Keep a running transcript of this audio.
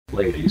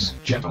Ladies,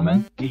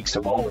 gentlemen, geeks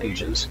of all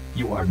ages,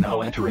 you are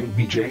now entering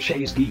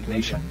BJGN's Geek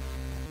Nation.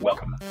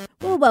 Welcome.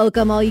 Well,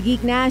 welcome all you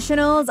Geek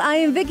Nationals. I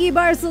am Vicky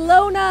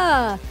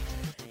Barcelona,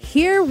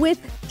 here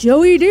with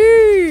Joey D.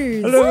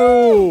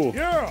 Hello!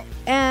 Yeah!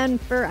 And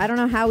I don't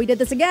know how we did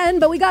this again,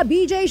 but we got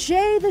BJ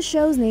Shea, the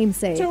show's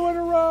namesake. 2 in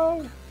a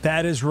row!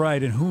 That is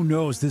right, and who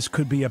knows, this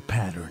could be a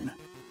pattern.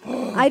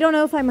 I don't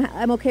know if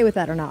I'm okay with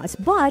that or not,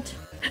 but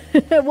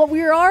what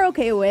we are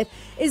okay with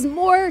is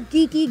more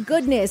geeky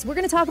goodness. We're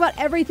going to talk about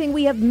everything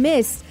we have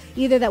missed,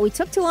 either that we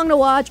took too long to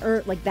watch,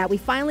 or like that we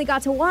finally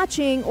got to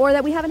watching, or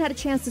that we haven't had a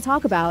chance to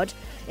talk about,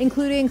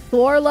 including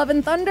Thor, Love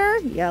and Thunder.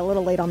 Yeah, a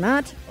little late on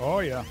that. Oh,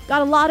 yeah.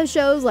 Got a lot of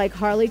shows like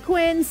Harley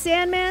Quinn,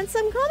 Sandman,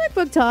 some comic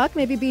book talk.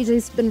 Maybe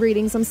BJ's been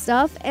reading some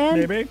stuff. And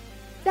Maybe.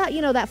 that,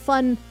 that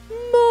fun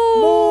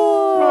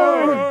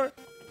more.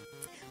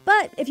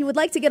 But if you would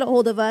like to get a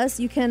hold of us,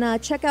 you can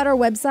check out our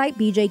website,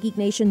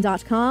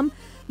 bjgeeknation.com.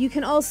 You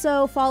can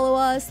also follow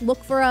us,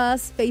 look for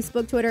us,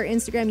 Facebook, Twitter,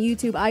 Instagram,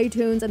 YouTube,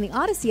 iTunes, and the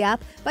Odyssey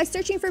app by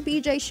searching for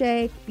BJ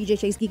Shea, BJ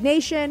Shea's Geek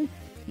Nation.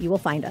 You will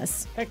find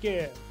us. Heck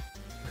yeah.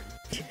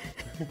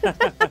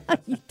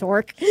 You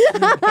dork.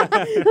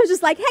 I was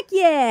just like, heck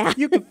yeah.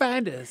 You can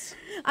find us.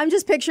 I'm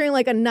just picturing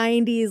like a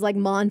 90s like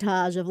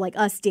montage of like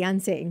us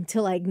dancing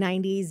to like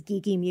 90s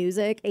geeky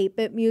music,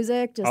 8-bit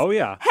music. Just, Oh,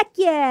 yeah. Heck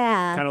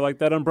yeah. Kind of like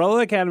that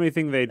Umbrella Academy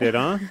thing they did,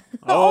 huh?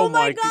 Oh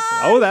my gosh.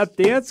 Oh, that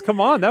dance? Come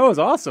on. That was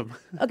awesome.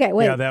 Okay,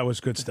 wait. Yeah, that was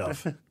good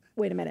stuff.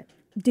 Wait a minute.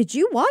 Did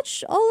you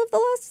watch all of the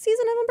last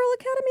season of Umbrella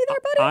Academy there,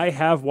 buddy? I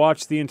have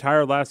watched the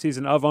entire last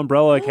season of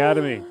Umbrella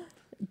Academy.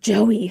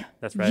 Joey.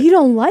 That's right. You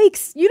don't like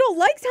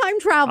time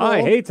travel.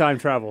 I hate time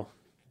travel.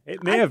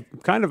 It may have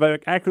kind of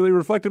accurately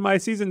reflected my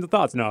season's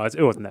thoughts. No, it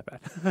wasn't that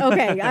bad.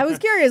 Okay, I was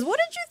curious. What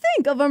did you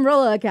think of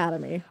Umbrella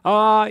Academy?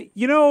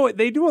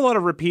 They do a lot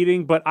of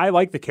repeating, but I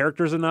like the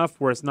characters enough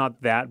where it's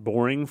not that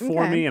boring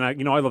for Okay. me. And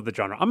I love the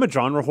genre. I'm a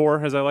genre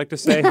whore, as I like to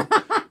say.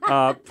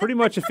 Pretty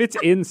much if it's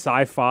in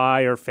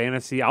sci-fi or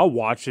fantasy, I'll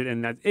watch it,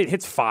 and it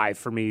hits 5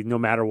 for me no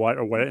matter what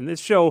or what. And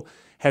this show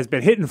has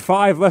been hitting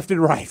 5 left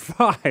and right.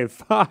 5.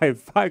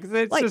 'Cause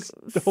it's Like just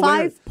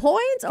 5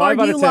 points? 5 or out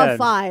do you of love 10.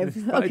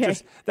 5? Okay.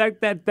 Just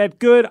that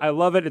good. I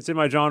love it. It's in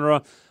my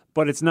genre,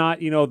 but it's not,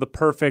 the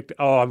perfect,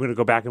 I'm going to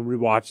go back and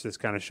rewatch this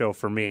kind of show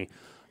for me.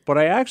 But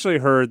I actually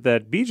heard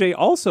that BJ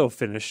also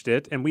finished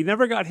it, and we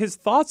never got his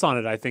thoughts on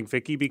it, I think,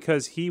 Vicky,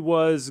 because he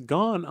was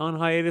gone on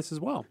hiatus as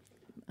well.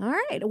 All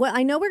right. Well,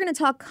 I know we're going to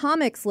talk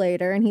comics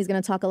later, and he's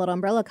going to talk a little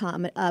Umbrella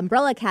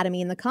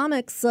Academy in the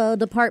comics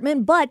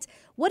department. But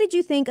what did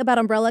you think about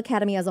Umbrella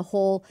Academy as a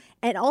whole,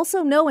 and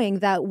also knowing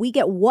that we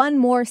get one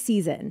more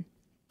season?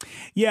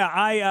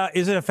 Yeah,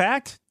 is it a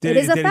fact? It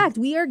is a fact.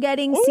 We are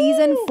getting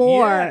season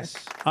 4. Yes.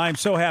 I'm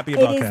so happy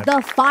about It that. is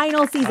the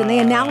final season. They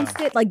announced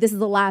it like this is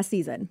the last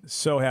season.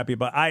 So happy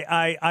about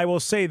I will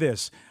say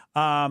this.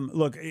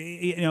 Look,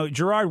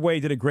 Gerard Way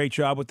did a great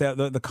job with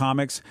the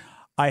comics.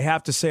 I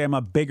have to say I'm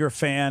a bigger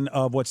fan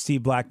of what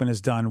Steve Blackman has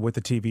done with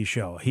the TV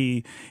show.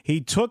 He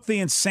took the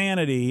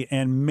insanity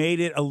and made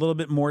it a little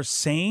bit more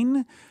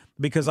sane,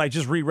 because I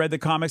just reread the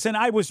comics, and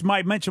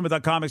my mention with the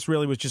comics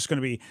really was just going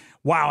to be,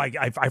 wow,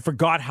 I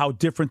forgot how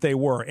different they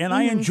were. And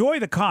I enjoy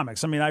the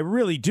comics. I mean, I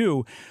really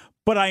do.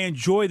 But I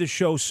enjoy the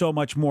show so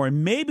much more.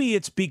 And maybe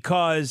it's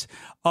because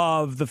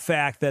of the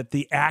fact that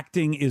the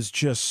acting is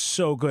just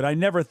so good. I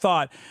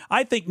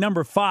think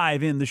number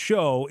 5 in the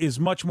show is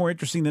much more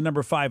interesting than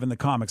number 5 in the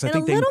comics. And a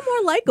little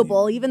more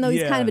likable, even though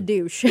he's kind of a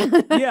douche.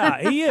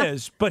 Yeah, he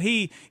is. But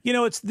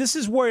this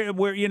is where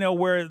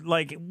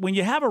like when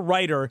you have a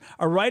writer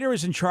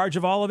is in charge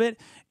of all of it.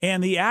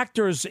 And the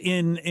actors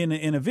in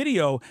a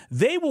video,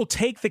 they will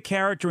take the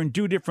character and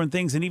do different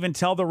things and even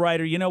tell the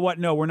writer, you know what,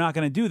 no, we're not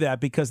going to do that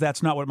because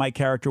that's not what my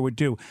character would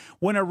do.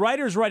 When a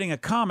writer's writing a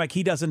comic,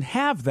 he doesn't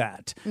have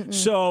that.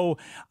 So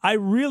I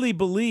really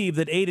believe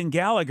that Aidan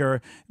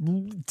Gallagher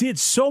did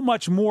so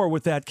much more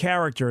with that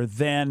character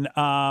than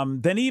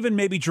even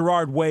maybe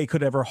Gerard Way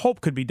could ever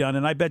hope could be done.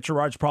 And I bet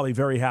Gerard's probably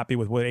very happy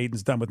with what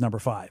Aidan's done with number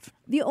 5.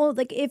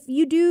 If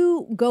you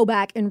do go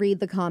back and read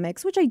the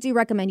comics, which I do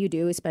recommend you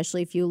do,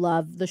 especially if you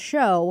love the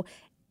show,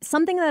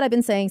 something that I've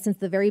been saying since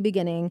the very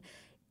beginning,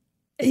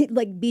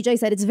 like BJ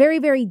said, it's very,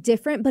 very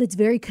different, but it's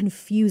very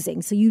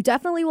confusing. So you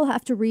definitely will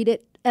have to read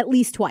it at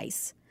least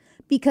twice,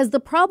 because the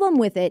problem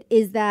with it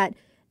is that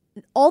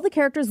all the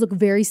characters look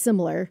very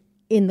similar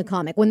in the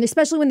comic,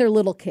 especially when they're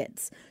little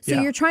kids. So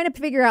you're trying to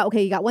figure out,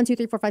 okay, you got 1, 2,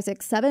 3, 4, 5,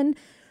 6, 7.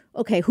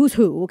 Okay, who's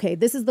who? Okay,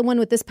 this is the one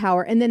with this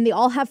power. And then they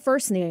all have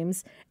first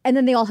names, and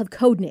then they all have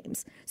code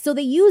names. So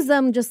they use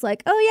them just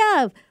like, oh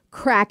yeah,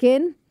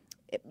 Kraken.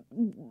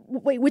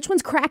 Wait, which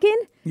one's Kraken?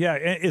 Yeah,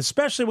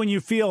 especially when you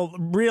feel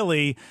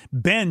really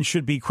Ben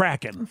should be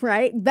Kraken.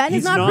 Right? Ben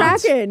is not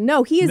Kraken.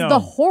 No, he is the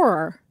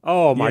horror.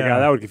 Oh my God,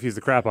 that would confuse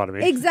the crap out of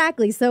me.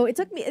 Exactly. So it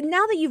took me,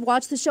 now that you've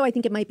watched the show, I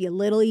think it might be a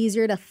little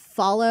easier to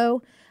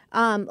follow.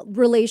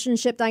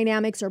 Relationship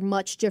dynamics are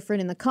much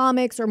different in the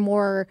comics, or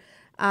more,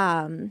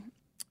 I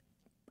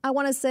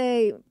want to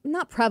say,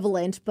 not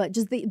prevalent, but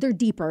just they're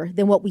deeper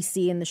than what we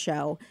see in the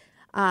show.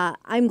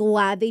 I'm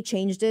glad they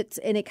changed it.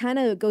 And it kind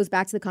of goes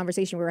back to the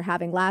conversation we were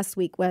having last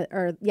week,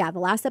 the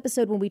last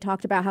episode when we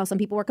talked about how some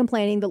people were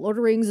complaining that Lord of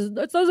the Rings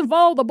it doesn't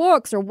follow the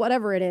books or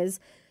whatever it is.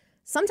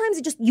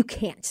 Sometimes you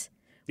can't.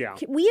 Yeah.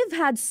 We have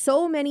had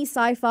so many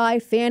sci-fi,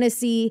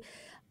 fantasy,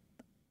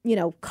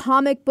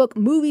 comic book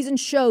movies and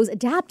shows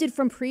adapted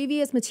from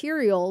previous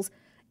materials.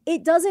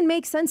 It doesn't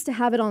make sense to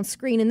have it on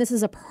screen, and this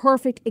is a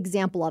perfect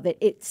example of it.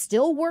 It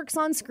still works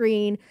on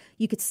screen.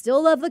 You could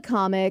still love the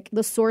comic,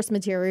 the source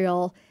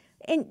material,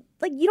 and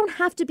you don't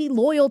have to be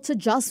loyal to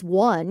just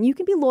one. You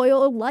can be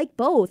loyal like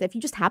both. If you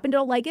just happen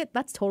to like it,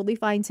 that's totally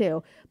fine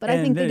too. But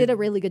I think they did a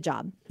really good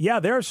job. Yeah,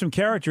 there are some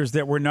characters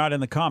that were not in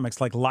the comics.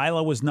 Like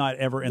Lila was not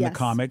ever in the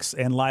comics,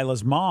 and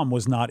Lila's mom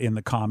was not in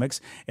the comics.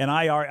 And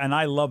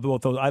I love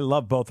both those. I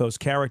love both those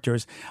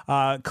characters.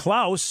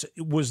 Klaus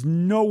was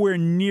nowhere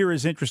near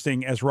as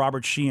interesting as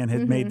Robert Sheehan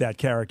had made that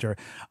character.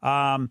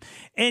 And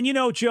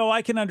Joe,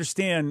 I can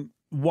understand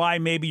why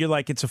maybe you're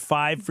like it's a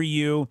 5 for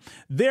you.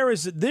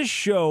 This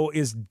show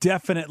is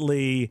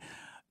definitely,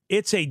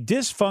 it's a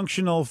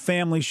dysfunctional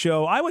family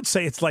show. I would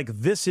say it's like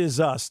This Is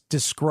Us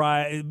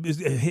disguised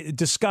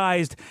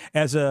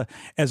as a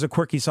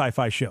quirky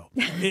sci-fi show.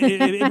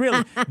 It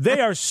really,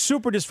 they are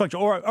super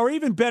dysfunctional, or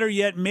even better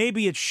yet,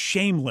 maybe it's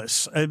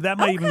Shameless. That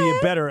might even be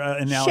a better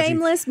analogy.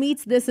 Shameless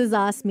meets This Is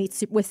Us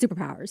meets with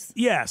superpowers.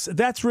 Yes,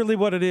 that's really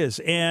what it is.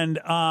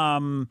 And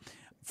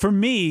for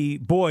me,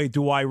 boy,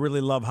 do I really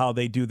love how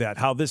they do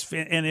that.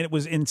 And it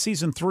was in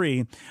season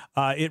 3,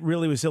 it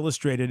really was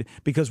illustrated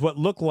because what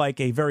looked like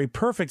a very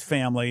perfect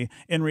family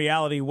in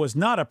reality was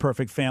not a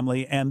perfect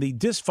family, and the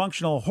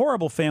dysfunctional,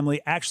 horrible family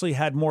actually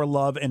had more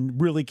love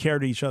and really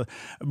cared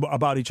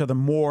about each other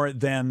more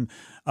than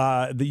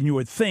you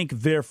would think.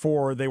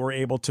 Therefore, they were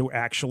able to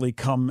actually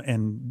come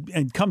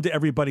to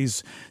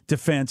everybody's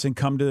defense and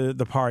come to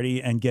the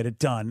party and get it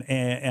done.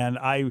 And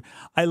I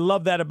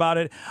love that about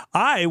it.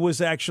 I was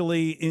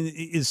actually,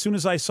 as soon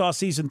as I saw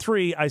season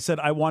 3, I said,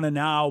 I want to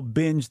now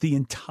binge the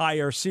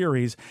entire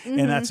series.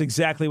 And that's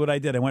exactly what I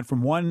did. I went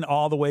from 1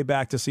 all the way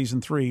back to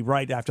season 3,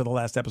 right after the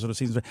last episode of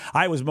season 3.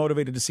 I was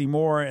motivated to see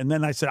more. And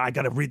then I said, I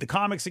got to read the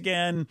comics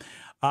again.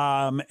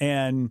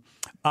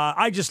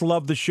 I just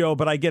love the show,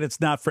 but I get it's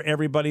not for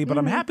everybody. But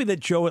I'm happy that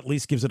Joe at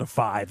least gives it a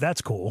 5.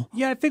 That's cool.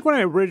 Yeah, I think when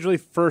I originally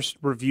first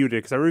reviewed it,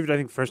 because I reviewed, I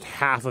think, first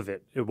half of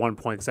it at one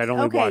point, because I'd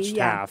only watched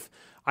half.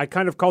 I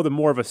kind of called it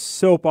more of a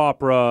soap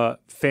opera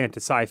fantasy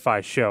sci-fi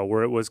show,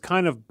 where it was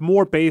kind of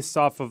more based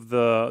off of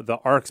the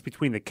arcs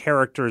between the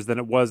characters than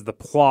it was the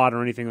plot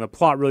or anything. The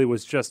plot really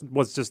was just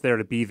there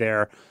to be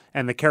there,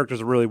 and the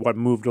characters are really what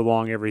moved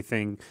along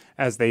everything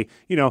as they,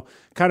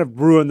 kind of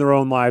ruined their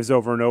own lives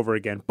over and over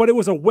again. But it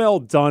was a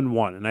well-done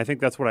one, and I think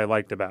that's what I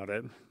liked about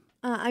it.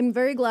 I'm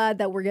very glad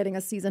that we're getting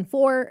a season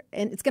 4,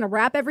 and it's going to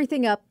wrap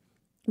everything up,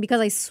 because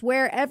I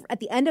swear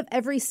at the end of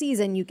every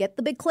season, you get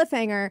the big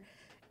cliffhanger.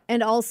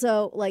 And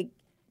also,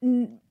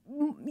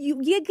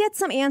 you get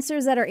some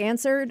answers that are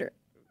answered,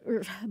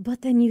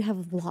 but then you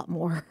have a lot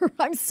more.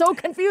 I'm so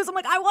confused. I'm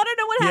like, I want to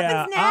know what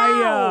happens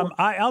now.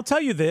 I'll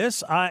tell you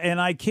this,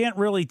 and I can't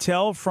really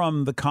tell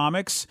from the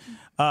comics,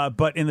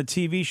 but in the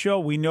TV show,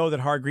 we know that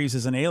Hargreaves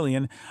is an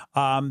alien.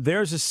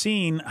 There's a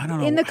scene, I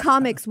don't know. In the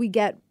comics, we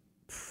get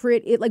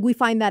we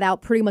find that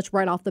out pretty much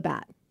right off the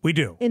bat. We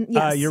do.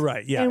 Yes. You're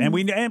right. Yeah, and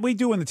we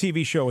do in the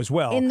TV show as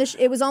well.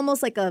 It was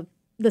almost like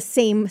the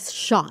same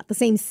shot, the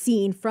same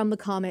scene from the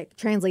comic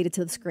translated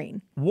to the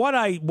screen. What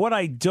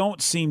I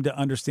don't seem to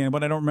understand,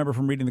 what I don't remember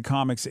from reading the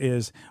comics,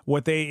 is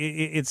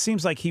it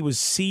seems like he was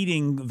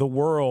seeding the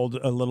world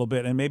a little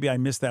bit, and maybe I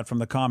missed that from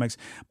the comics.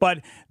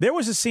 But there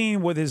was a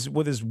scene with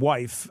his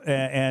wife,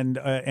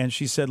 and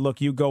she said, "Look,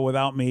 you go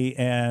without me."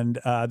 And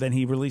then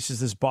he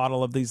releases this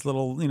bottle of these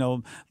little,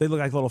 they look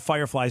like little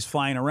fireflies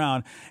flying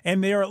around,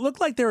 and it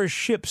looked like there were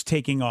ships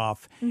taking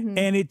off,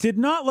 and it did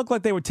not look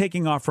like they were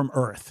taking off from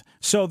Earth.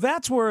 So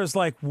that's where it's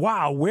like,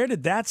 wow, where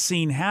did that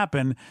scene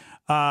happen?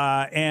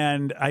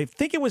 And I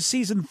think it was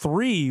season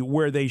 3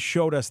 where they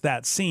showed us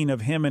that scene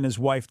of him and his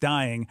wife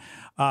dying,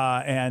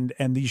 and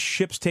these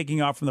ships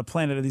taking off from the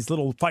planet, and these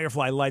little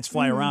firefly lights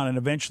fly around, and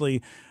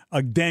eventually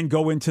then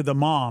go into the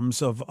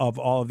moms of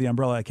all of the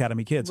Umbrella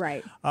Academy kids.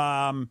 Right.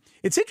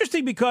 It's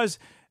interesting because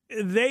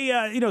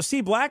they,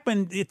 Steve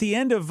Blackman at the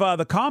end of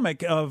the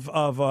comic of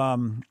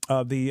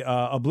the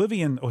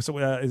Oblivion, is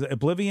it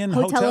Oblivion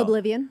Hotel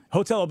Oblivion.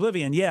 Hotel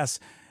Oblivion, yes.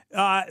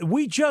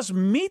 We just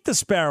meet the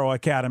Sparrow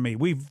Academy.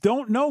 We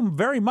don't know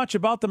very much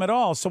about them at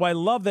all. So I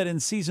love that in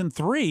season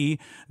 3,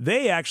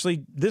 they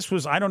actually,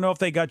 I don't know if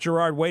they got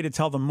Gerard Way to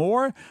tell them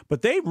more,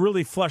 but they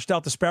really fleshed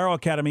out the Sparrow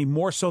Academy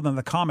more so than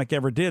the comic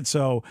ever did.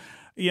 So,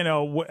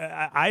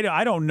 I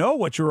don't know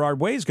what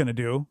Gerard Way is going to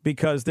do,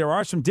 because there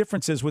are some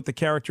differences with the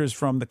characters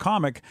from the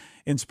comic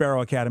in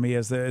Sparrow Academy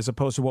as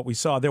opposed to what we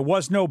saw. There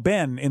was no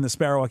Ben in the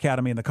Sparrow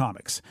Academy in the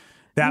comics.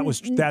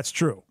 That's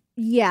true.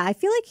 Yeah, I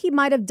feel like he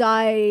might have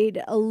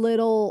died a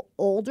little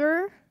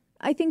older,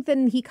 I think,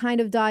 than he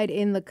kind of died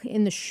in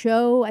the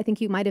show. I think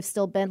he might have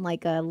still been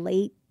like a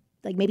late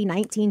like maybe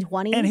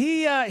 1920. And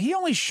he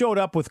only showed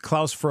up with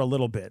Klaus for a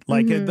little bit.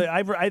 Like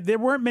there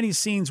weren't many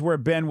scenes where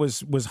Ben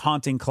was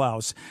haunting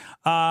Klaus,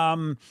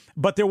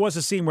 but there was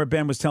a scene where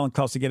Ben was telling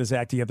Klaus to get his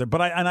act together.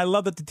 But I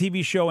love that the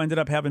TV show ended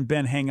up having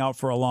Ben hang out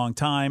for a long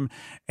time,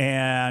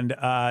 and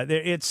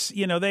it's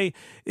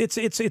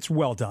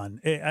well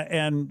done.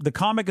 And the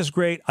comic is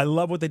great. I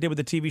love what they did with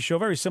the TV show.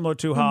 Very similar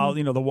to how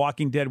The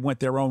Walking Dead went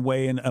their own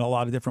way in a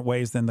lot of different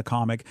ways than the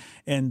comic,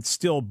 and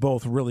still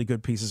both really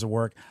good pieces of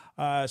work.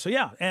 So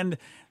yeah, and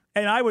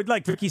I would,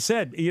 like Vicky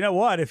said, you know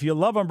what? If you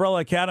love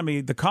Umbrella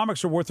Academy, the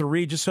comics are worth a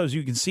read just so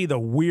you can see the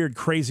weird,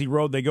 crazy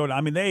road they go down.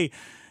 I mean,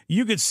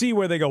 you could see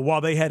where they go, wow,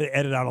 they had to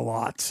edit out a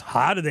lot.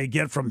 How did they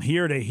get from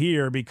here to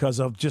here because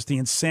of just the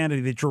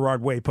insanity that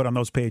Gerard Way put on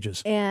those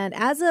pages? And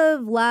as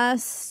of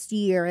last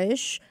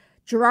year-ish,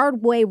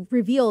 Gerard Way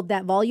revealed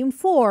that Volume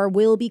 4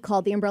 will be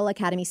called the Umbrella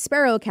Academy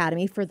Sparrow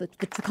Academy for the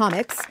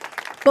comics.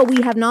 But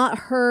we have not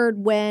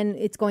heard when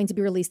it's going to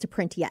be released to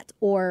print yet,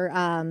 or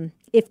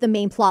if the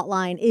main plot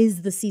line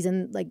is the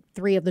season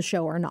 3 of the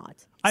show or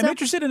not. I'm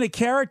interested in a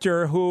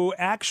character who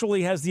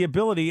actually has the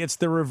ability. It's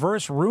the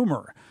reverse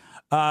rumor,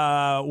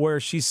 where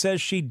she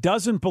says she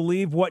doesn't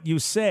believe what you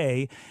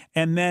say,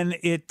 and then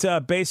it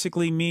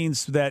basically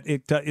means that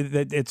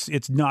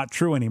it's not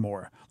true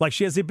anymore. Like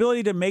she has the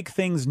ability to make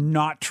things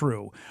not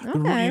true.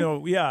 Okay.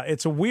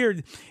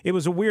 It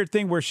was a weird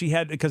thing where she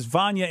had, because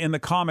Vanya in the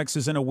comics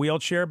is in a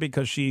wheelchair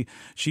because she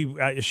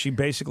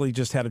basically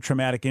just had a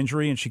traumatic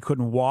injury and she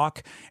couldn't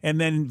walk. And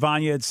then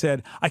Vanya had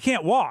said, I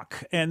can't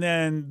walk. And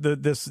then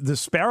the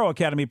Sparrow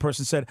Academy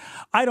person said,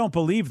 I don't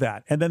believe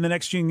that. And then the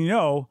next thing you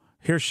know,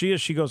 here she is.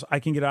 She goes, I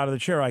can get out of the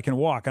chair. I can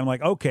walk. I'm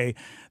like, okay.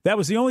 That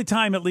was the only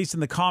time, at least in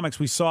the comics,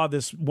 we saw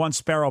this one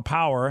Sparrow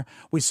power.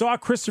 We saw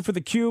Christopher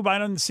the Cube. I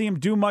didn't see him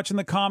do much in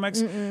the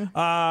comics.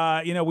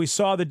 We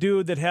saw the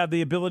dude that had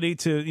the ability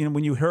to,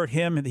 when you hurt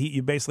him,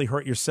 you basically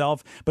hurt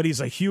yourself. But he's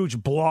a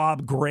huge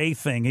blob gray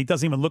thing. He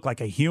doesn't even look like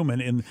a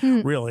human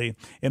really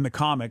in the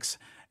comics.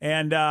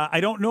 And I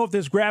don't know if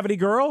there's Gravity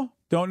Girl.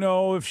 Don't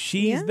know if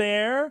she's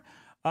there.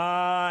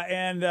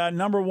 And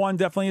number one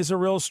definitely is a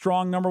real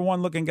strong number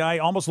one looking guy.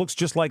 Almost looks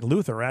just like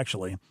Luther,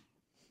 actually.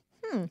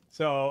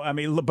 So, I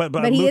mean, but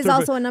he Luther, is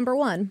also a number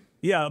one.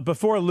 Yeah,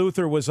 before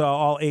Luther was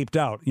all aped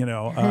out, he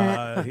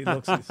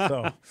looks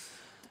so.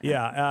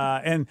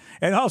 Yeah, and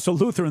also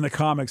Luther in the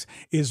comics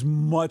is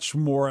much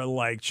more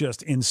like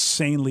just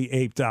insanely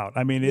aped out.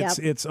 I mean,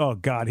 it's oh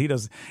god,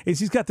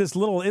 he's got this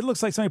little. It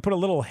looks like somebody put a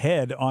little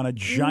head on a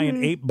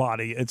giant ape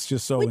body. It's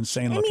just so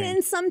insane looking. I mean,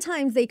 and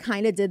sometimes they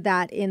kind of did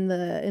that in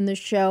the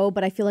show,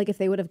 but I feel like if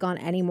they would have gone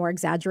any more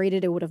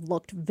exaggerated, it would have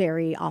looked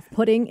very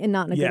off-putting and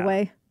not in a good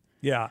way.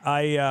 Yeah,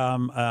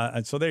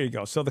 so there you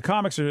go. So the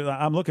comics are.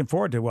 I'm looking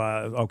forward to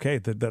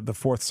the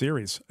fourth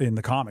series in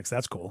the comics.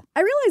 That's cool.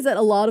 I realize that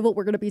a lot of what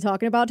we're going to be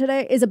talking about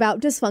today is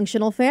about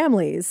dysfunctional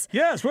families.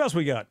 Yes. What else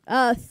we got?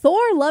 Thor: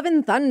 Love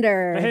and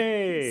Thunder.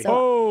 Hey.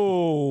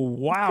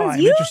 Wow! I'm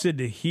interested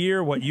to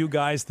hear what you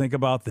guys think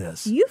about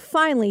this. You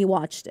finally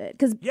watched it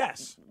because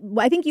yes,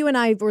 I think you and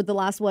I were the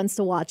last ones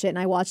to watch it, and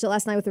I watched it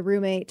last night with a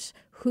roommate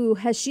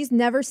she's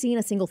never seen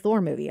a single Thor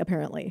movie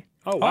apparently.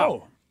 Oh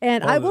wow.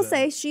 And I will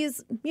say she likes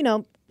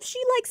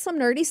some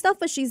nerdy stuff,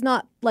 but she's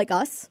not like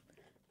us.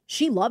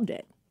 She loved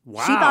it.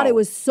 Wow. She thought it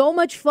was so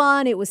much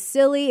fun. It was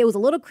silly. It was a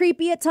little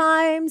creepy at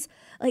times.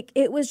 Like,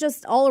 it was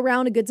just all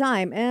around a good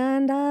time.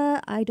 And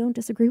I don't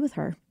disagree with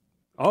her.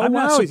 Oh, I'm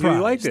wow. not surprised.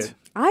 You liked it.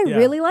 I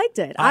really liked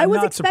it. I was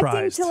not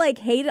expecting surprised.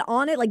 to hate it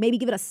on it, maybe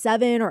give it a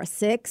 7 or a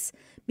 6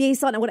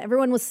 based on what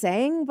everyone was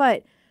saying.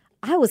 But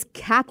I was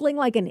cackling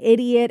like an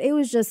idiot. It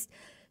was just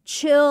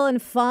chill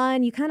and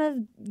fun. You kind of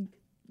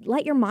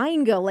let your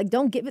mind go.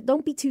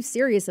 Don't be too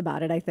serious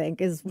about it, I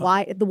think, is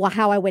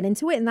how I went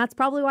into it. And that's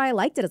probably why I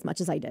liked it as much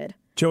as I did.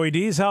 Joey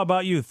D's, how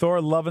about you? Thor: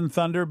 Love and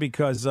Thunder,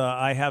 because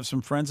I have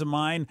some friends of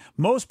mine.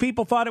 Most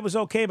people thought it was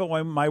okay, but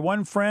when my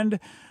one friend,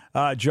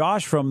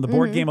 Josh from the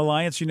Board Game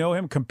Alliance, you know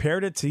him,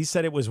 compared it to, he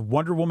said it was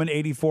Wonder Woman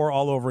 84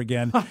 all over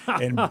again.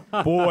 And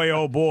boy,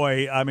 oh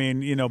boy, I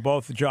mean,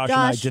 both Josh and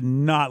I did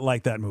not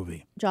like that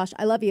movie. Josh,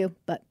 I love you,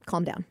 but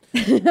calm down.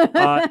 It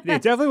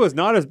definitely was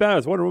not as bad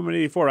as Wonder Woman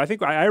 84. I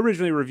think I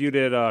originally reviewed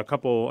it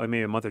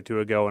maybe a month or two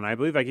ago, and I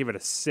believe I gave it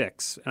a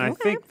 6. And I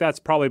think that's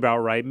probably about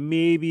right.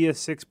 Maybe a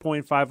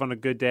 6.5 on a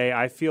good day.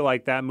 I feel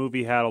like that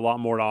movie had a lot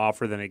more to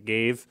offer than it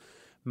gave,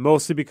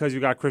 mostly because you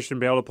got Christian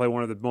Bale to play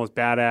one of the most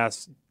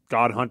badass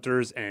God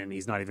hunters, and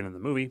he's not even in the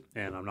movie,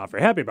 and I'm not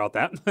very happy about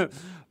that.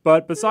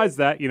 But besides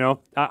that,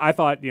 I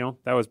thought,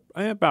 that was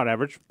about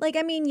average.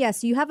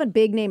 Yes, you have a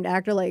big named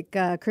actor like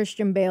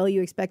Christian Bale.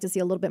 You expect to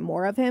see a little bit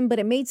more of him, but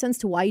it made sense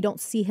to why you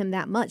don't see him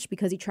that much,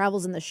 because he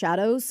travels in the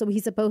shadows, so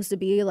he's supposed to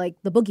be like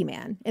the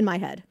boogeyman in my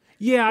head.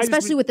 Yeah,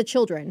 especially with the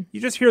children.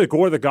 You just hear the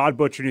Gore the God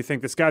Butcher, and you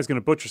think this guy's going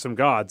to butcher some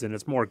gods, and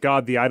it's more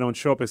God the I don't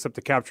show up except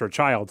to capture a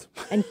child.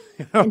 And,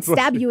 and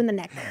stab you in the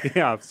neck.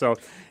 Yeah, so.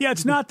 Yeah,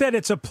 it's not that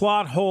it's a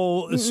plot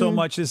hole so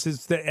much as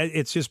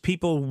it's just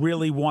people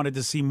really wanted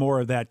to see more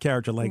of that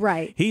character. Like,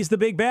 right. He's the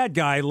big bad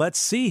guy. Let's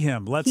see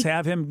him. Let's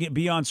have him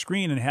be on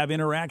screen and have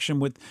interaction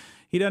with.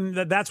 He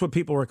doesn't. That's what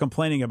people were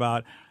complaining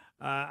about.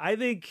 I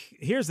think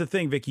here's the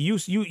thing, Vicky.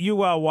 You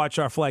watch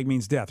Our Flag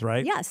Means Death,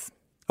 right? Yes.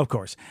 Of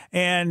course.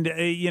 And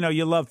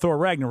you love Thor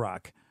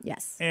Ragnarok.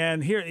 Yes.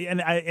 And here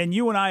and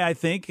you and I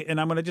think,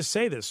 and I'm going to just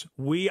say this,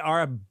 we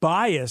are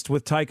biased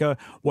with Taika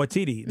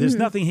Waititi. There's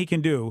nothing he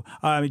can do.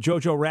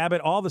 Jojo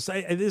Rabbit, all this.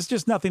 There's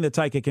just nothing that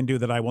Taika can do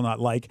that I will not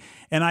like.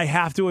 And I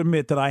have to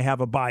admit that I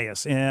have a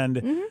bias.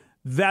 And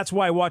that's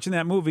why watching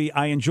that movie,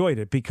 I enjoyed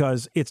it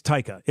because it's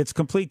Taika. It's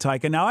complete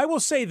Taika. Now, I will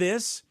say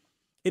this.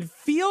 It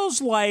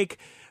feels like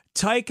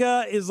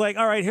Taika is like,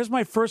 all right, here's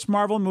my first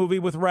Marvel movie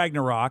with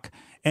Ragnarok.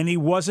 And he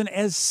wasn't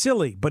as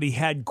silly, but he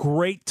had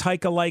great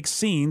Taika-like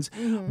scenes.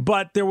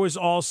 But there was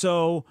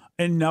also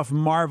enough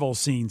Marvel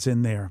scenes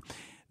in there.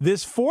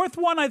 This fourth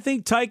one, I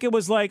think Taika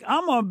was like,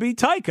 I'm going to be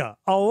Taika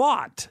a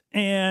lot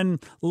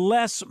and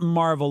less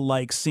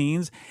Marvel-like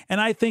scenes. And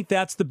I think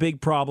that's the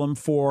big problem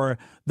for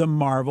the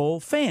Marvel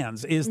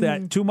fans is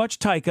that too much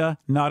Taika,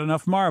 not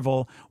enough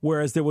Marvel,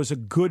 whereas there was a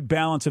good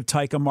balance of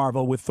Taika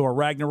Marvel with Thor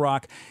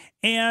Ragnarok.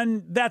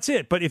 And that's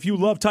it. But if you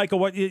love Taika,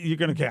 what you're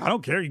going to care? I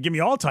don't care. You give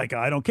me all Taika.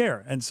 I don't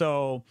care. And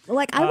so,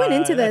 I went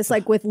into this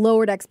with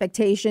lowered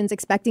expectations,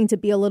 expecting to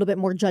be a little bit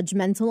more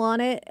judgmental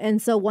on it.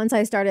 And so once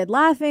I started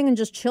laughing and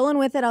just chilling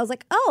with it, I was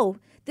like, oh,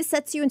 this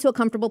sets you into a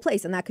comfortable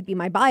place. And that could be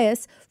my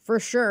bias for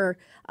sure.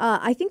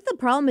 I think the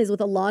problem is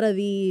with a lot of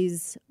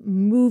these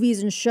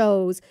movies and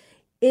shows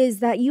is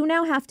that you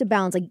now have to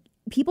balance,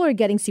 people are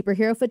getting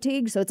superhero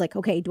fatigue. So it's like,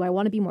 okay, do I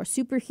want to be more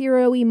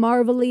superhero-y,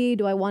 Marvel-y?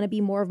 Do I want to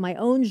be more of my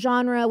own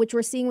genre, which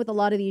we're seeing with a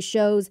lot of these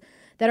shows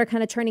that are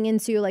kind of turning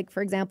into,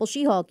 for example,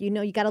 She-Hulk.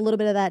 You got a little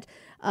bit of that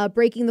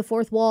breaking the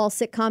fourth wall,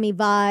 sitcom-y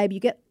vibe. You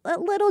get a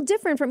little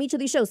different from each of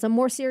these shows. Some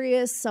more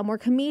serious, some more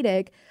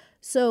comedic.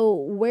 So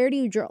where do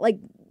you draw?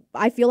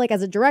 I feel like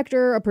as a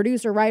director, a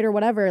producer, writer,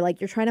 whatever,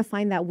 you're trying to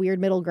find that weird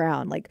middle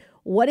ground.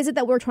 What is it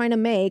that we're trying to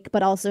make,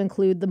 but also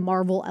include the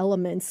Marvel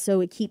elements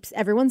so it keeps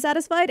everyone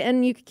satisfied,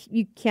 and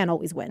you can't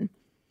always win.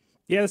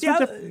 Yeah, I was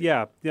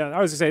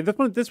gonna say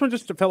this one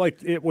just felt like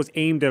it was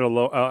aimed at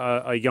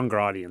a younger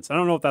audience. I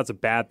don't know if that's a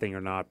bad thing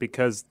or not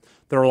because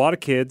there are a lot of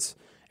kids,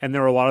 and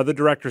there are a lot of the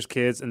director's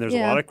kids, and there's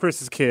a lot of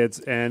Chris's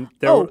kids, and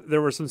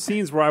there were some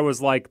scenes where I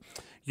was like,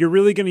 you're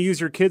really going to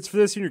use your kids for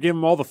this and you're giving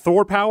them all the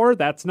Thor power?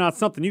 That's not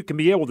something you can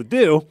be able to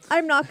do.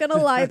 I'm not going to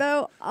lie,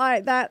 though.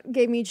 That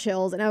gave me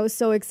chills, and I was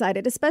so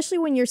excited, especially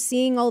when you're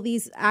seeing all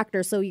these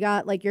actors. So you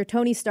got, your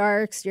Tony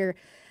Starks, your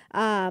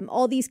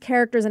all these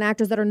characters and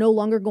actors that are no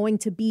longer going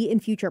to be in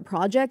future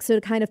projects. So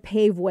to kind of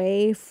pave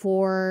way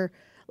for,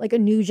 a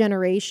new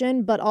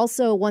generation. But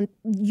also,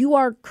 you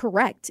are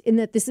correct in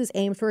that this is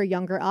aimed for a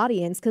younger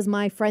audience, because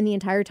my friend, the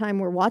entire time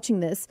we're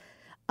watching this,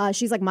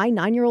 she's like, my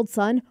 9-year-old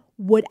son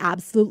would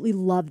absolutely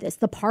love this.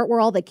 The part where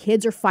all the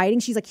kids are fighting,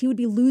 she's like, he would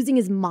be losing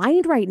his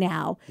mind right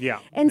now. Yeah.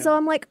 And so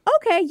I'm like,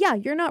 okay, yeah,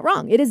 you're not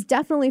wrong. It is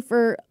definitely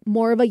for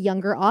more of a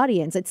younger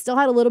audience. It still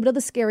had a little bit of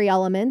the scary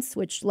elements,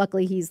 which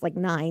luckily he's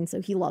 9,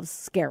 so he loves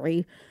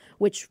scary,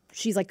 which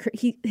she's like,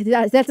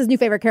 that's his new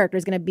favorite character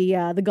is going to be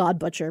the God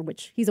Butcher,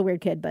 which he's a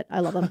weird kid, but I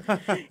love him.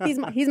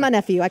 He's my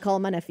nephew. I call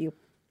him my nephew.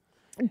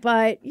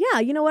 But yeah,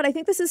 you know what? I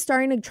think this is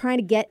trying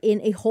to get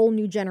in a whole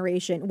new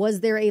generation.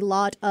 Was there a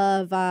lot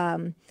of,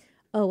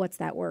 what's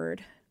that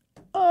word?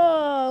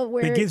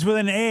 Begins with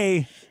an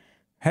A.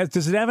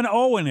 Does it have an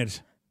O in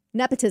it?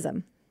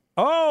 Nepotism.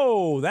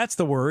 Oh, that's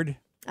the word.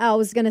 I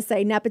was going to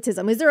say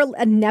nepotism. Is there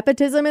a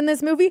nepotism in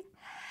this movie?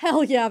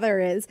 Hell yeah, there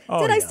is.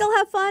 Did I still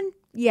have fun?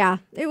 Yeah,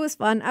 it was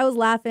fun. I was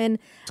laughing.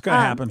 It's going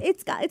to happen.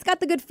 It's got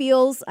the good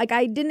feels.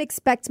 I didn't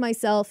expect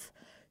myself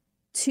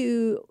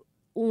to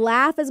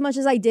laugh as much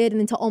as I did and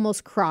then to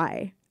almost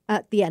cry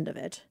at the end of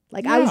it.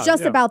 I was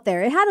just about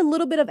there. It had a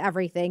little bit of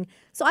everything.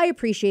 So I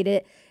appreciate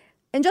it.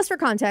 And just for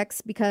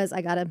context, because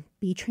I got to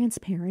be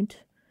transparent,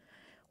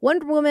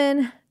 Wonder Woman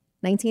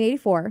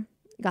 1984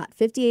 got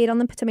 58 on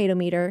the tomato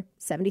meter,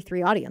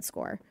 73 audience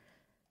score.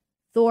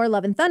 Thor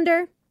Love and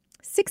Thunder,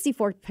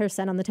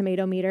 64% on the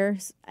tomato meter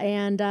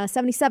and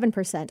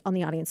 77% on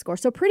the audience score.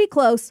 So pretty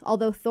close,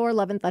 although Thor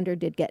Love and Thunder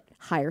did get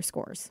higher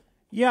scores.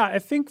 Yeah, I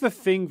think the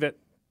thing that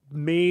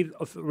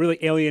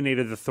really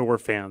alienated the Thor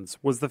fans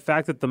was the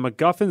fact that the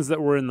MacGuffins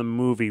that were in the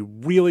movie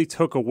really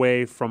took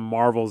away from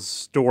Marvel's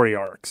story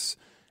arcs.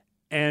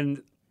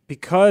 And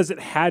because it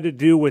had to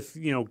do with,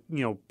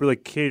 really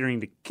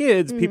catering to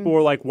kids, people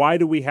were like, why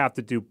do we have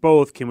to do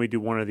both? Can we do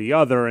one or the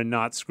other and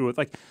not screw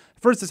it?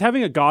 For instance,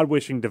 having a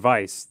God-wishing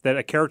device that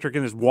a character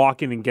can just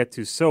walk in and get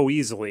to so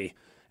easily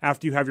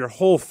after you have your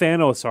whole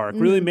Thanos arc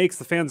really makes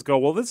the fans go,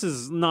 well, this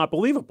is not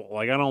believable.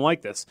 I don't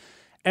like this.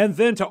 And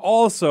then to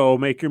also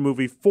make your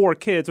movie for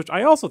kids, which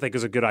I also think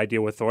is a good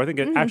idea with Thor. I think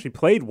it actually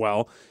played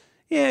well.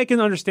 Yeah, I can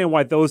understand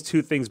why those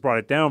two things brought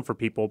it down for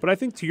people. But I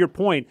think to your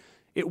point,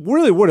 it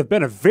really would have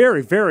been a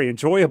very, very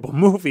enjoyable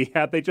movie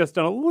had they just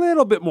done a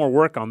little bit more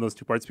work on those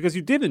two parts because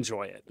you did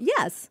enjoy it.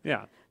 Yes.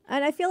 Yeah.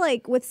 And I feel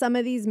like with some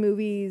of these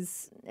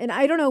movies, and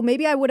I don't know,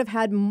 maybe I would have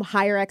had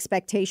higher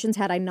expectations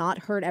had I not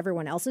heard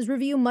everyone else's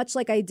review, much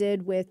like I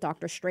did with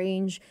Doctor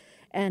Strange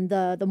and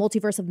the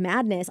Multiverse of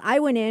Madness. I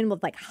went in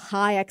with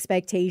high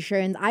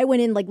expectations. I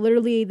went in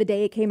literally the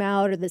day it came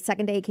out or the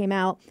second day it came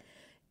out.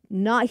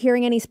 not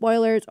hearing any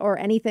spoilers or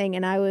anything.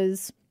 And I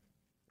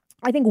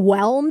think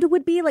whelmed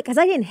would be like, because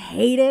I didn't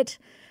hate it,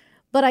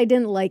 but I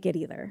didn't like it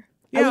either.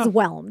 I was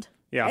whelmed.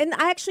 Yeah. And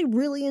I actually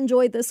really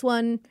enjoyed this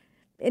one.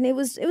 And it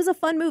was a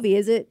fun movie.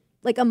 Is it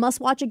like a must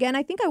watch again?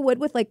 I think I would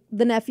with like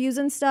the nephews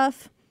and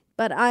stuff.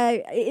 But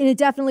it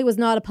definitely was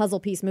not a puzzle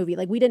piece movie.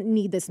 Like, we didn't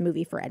need this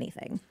movie for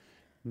anything.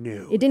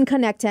 No. It didn't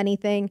connect to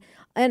anything.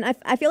 And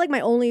I feel like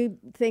my only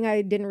thing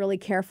I didn't really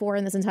care for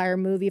in this entire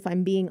movie, if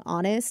I'm being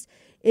honest,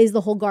 is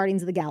the whole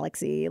Guardians of the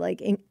Galaxy. I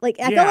felt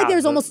like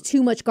there's almost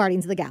too much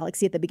Guardians of the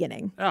Galaxy at the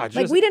beginning.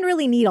 We didn't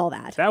really need all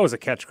that. That was a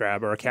catch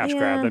grab or a cash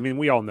grab. I mean,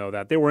 we all know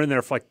that. They were in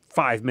there for like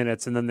 5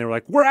 minutes and then they were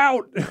like, we're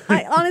out.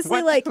 I honestly,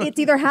 it's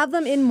either have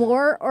them in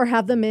more or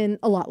have them in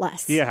a lot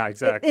less. Yeah,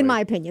 exactly. In my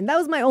opinion. That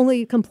was my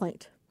only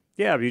complaint.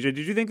 Yeah, BJ, did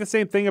you think the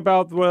same thing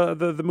about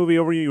the movie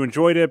over? You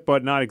enjoyed it,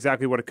 but not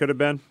exactly what it could have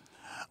been?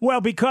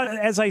 Well, because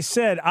as I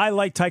said, I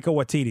like Taika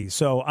Waititi,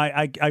 so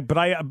but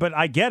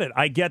I get it.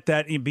 I get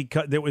that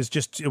because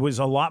it was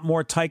a lot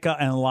more Taika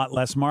and a lot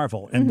less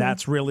Marvel, and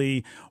that's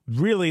really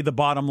the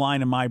bottom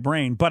line in my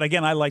brain. But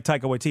again, I like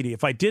Taika Waititi.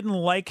 If I didn't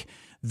like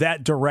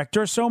that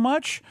director so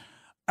much,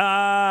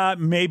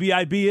 maybe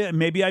I'd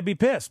be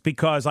pissed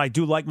because I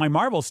do like my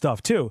Marvel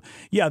stuff too.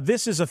 Yeah,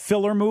 this is a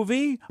filler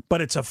movie,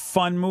 but it's a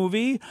fun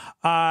movie.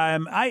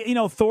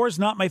 Thor's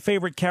not my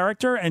favorite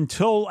character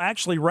until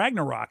actually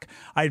Ragnarok.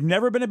 I've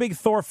never been a big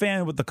Thor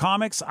fan with the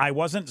comics. I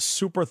wasn't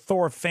super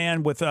Thor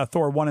fan with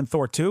Thor 1 and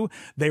Thor 2.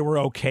 They were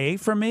okay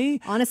for me.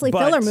 Honestly,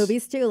 filler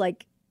movies too,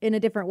 like in a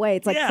different way.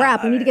 It's like,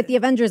 crap, we need to get the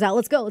Avengers out.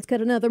 Let's go. Let's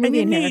get another movie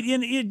in here.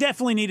 You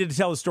definitely needed to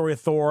tell the story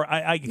of Thor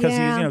because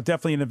he's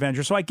definitely an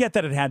Avenger. So I get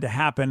that it had to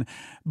happen,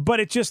 but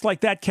it's just like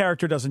that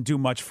character doesn't do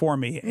much for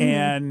me.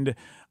 And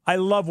I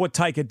love what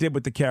Taika did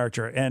with the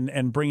character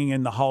and bringing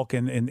in the Hulk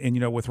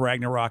and with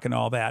Ragnarok and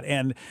all that.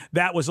 And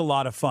that was a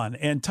lot of fun.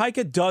 And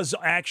Taika does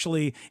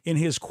actually, in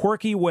his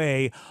quirky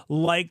way,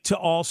 like to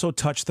also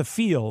touch the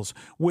feels,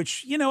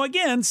 which,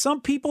 again,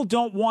 some people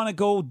don't want to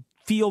go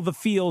feel the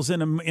feels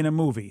in a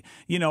movie,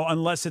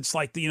 unless it's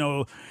like,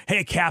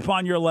 hey, Cap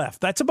on your left.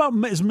 That's about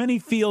as many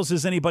feels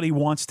as anybody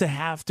wants to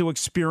have to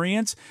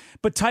experience.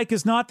 But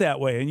Taika's not that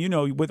way.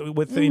 And, with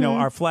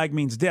Our Flag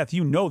Means Death,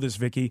 this,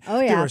 Vicky.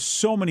 Oh, yeah. There are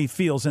so many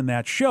feels in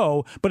that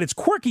show, but it's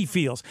quirky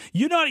feels.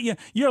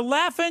 You're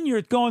laughing.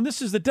 You're going,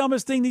 this is the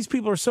dumbest thing. These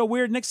people are so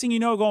weird. Next thing you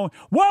know, going,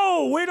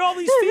 whoa, where'd all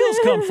these feels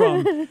come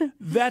from?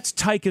 That's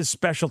Taika's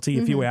specialty,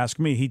 if you ask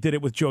me. He did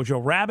it with Jojo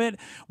Rabbit,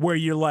 where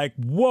you're like,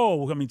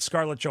 whoa. I mean,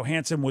 Scarlett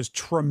Johansson was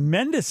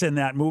tremendous in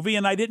that movie,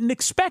 and I didn't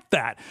expect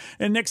that.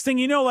 And next thing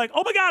you know, like,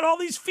 oh my God, all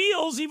these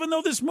feels, even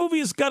though this movie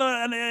has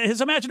got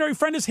his imaginary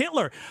friend is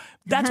Hitler.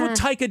 That's what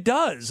Taika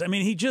does. I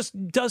mean, he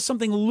just does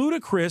something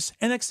ludicrous,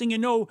 and next thing you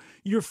know,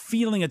 you're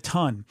feeling a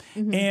ton.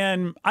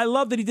 And I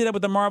love that he did it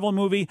with the Marvel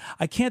movie.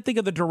 I can't think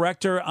of the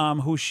director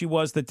who she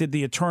was that did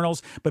the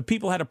Eternals, but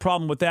people had a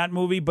problem with that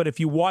movie. But if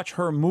you watch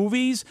her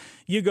movies,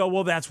 you go,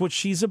 well, that's what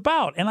she's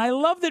about. And I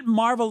love that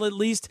Marvel at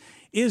least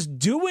is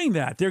doing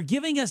that. They're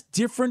giving us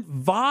different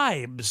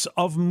vibes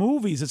of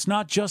movies. It's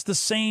not just the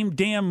same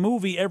damn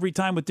movie every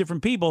time with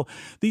different people.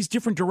 These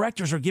different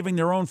directors are giving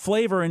their own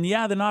flavor, and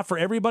they're not for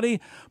everybody,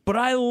 but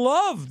I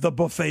love the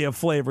buffet of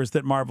flavors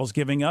that Marvel's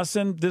giving us,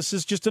 and this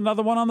is just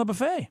another one on the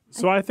buffet.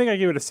 So I think I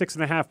give it a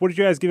 6.5. What did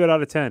you guys give it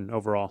out of 10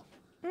 overall?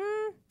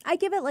 I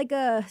give it like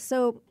an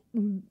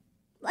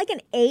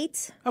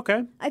 8.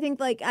 Okay. I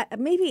think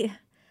maybe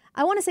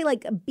I want to say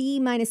like a B-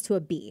 to a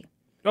B.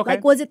 Okay.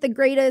 Like, was it the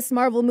greatest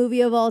Marvel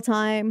movie of all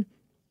time?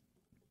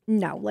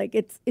 No,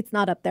 it's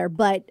not up there,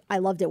 but I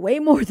loved it way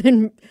more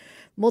than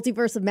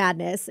Multiverse of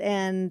Madness,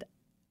 and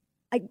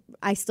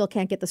I still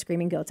can't get the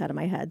screaming goats out of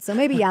my head. So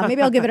maybe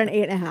I'll give it an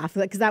 8.5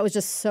 because that was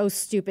just so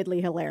stupidly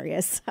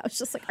hilarious. I was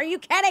just like, are you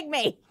kidding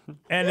me?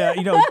 And,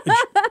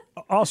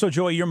 also,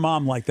 Joey, your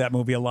mom liked that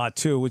movie a lot,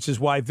 too, which is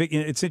why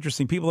it's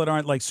interesting. People that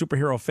aren't like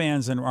superhero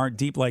fans and aren't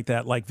deep like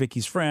that, like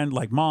Vicky's friend,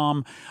 like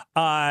Mom,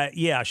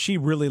 she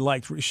really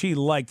liked,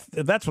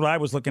 that's what I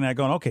was looking at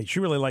going, okay, she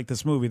really liked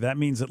this movie. That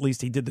means at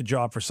least he did the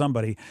job for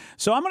somebody.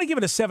 So I'm going to give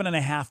it a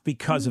 7.5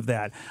 because of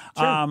that.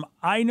 Sure.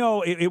 I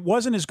know it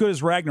wasn't as good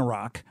as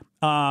Ragnarok.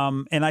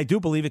 And I do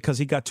believe it because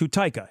he got too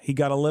Taika. He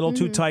got a little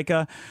too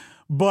Taika.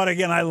 But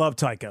again, I love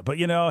Taika. But,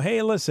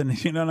 hey, listen,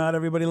 not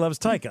everybody loves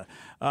Taika.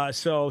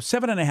 So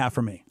 7.5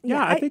 for me.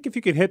 Yeah, I think if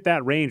you could hit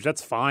that range,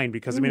 that's fine.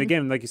 Because, I mean,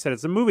 again, like you said,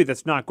 it's a movie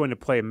that's not going to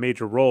play a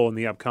major role in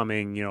the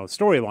upcoming,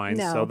 storylines.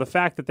 No. So the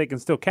fact that they can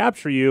still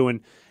capture you and,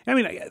 I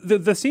mean,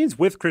 the scenes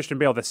with Christian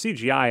Bale, the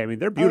CGI, I mean,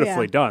 they're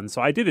beautifully done.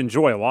 So I did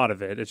enjoy a lot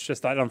of it. It's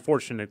just that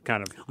unfortunate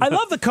kind of... I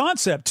love the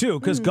concept, too,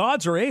 because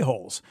gods are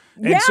a-holes.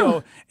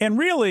 And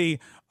really...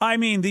 I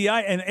mean,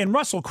 and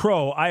Russell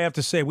Crowe, I have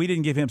to say, we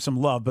didn't give him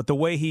some love, but the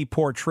way he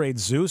portrayed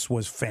Zeus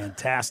was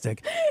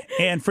fantastic.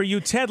 And for you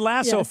Ted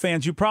Lasso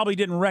fans, you probably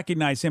didn't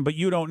recognize him, but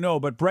you don't know.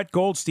 But Brett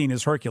Goldstein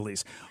is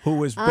Hercules,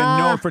 who has been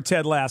known for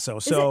Ted Lasso.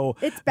 So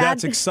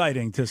that's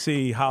exciting to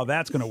see how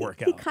that's going to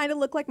work out. He kind of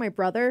looked like my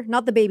brother,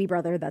 not the baby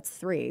brother, that's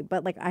 3,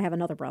 but like I have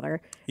another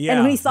brother. Yeah,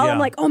 and when he saw him,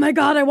 like, oh my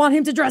God, I want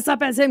him to dress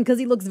up as him because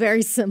he looks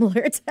very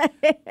similar to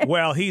him.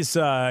 Well, he's,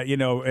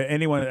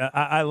 anyone,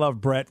 I love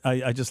Brett.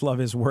 I just love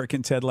his work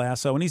in Ted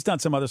Lasso, and he's done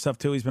some other stuff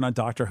too. He's been on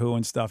Doctor Who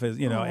and stuff,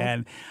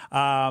 and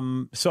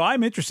so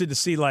I'm interested to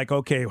see, like,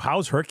 okay,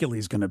 how's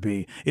Hercules going to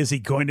be? Is he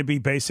going to be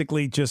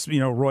basically just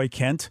Roy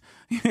Kent?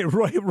 He's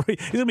going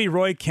to be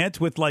Roy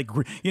Kent with like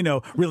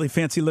really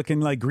fancy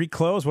looking like Greek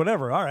clothes,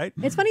 whatever. All right.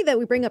 It's funny that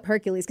we bring up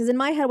Hercules because in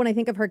my head when I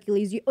think of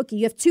Hercules, you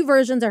have 2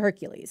 versions of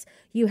Hercules.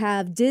 You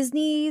have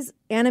Disney's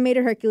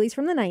animated Hercules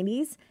from the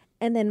 90s.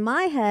 And then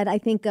my head, I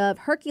think of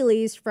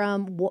Hercules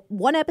from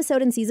one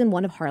episode in season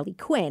 1 of Harley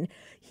Quinn.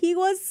 He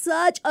was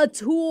such a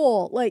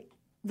tool, like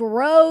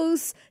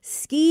gross,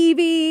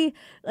 skeevy,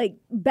 like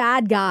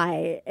bad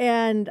guy.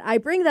 And I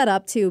bring that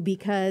up too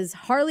because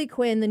Harley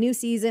Quinn, the new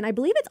season, I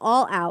believe it's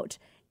all out.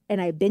 And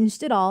I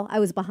binged it all. I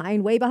was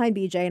way behind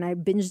BJ, and I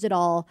binged it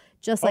all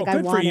just like I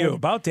wanted. Good for you.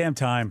 About damn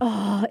time.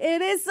 Oh,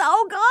 it is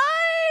so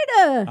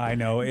good. I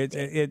know.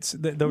 It's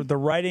the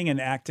writing and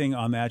acting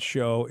on that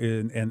show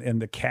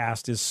and the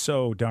cast is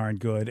so darn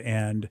good.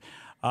 And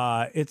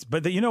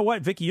but you know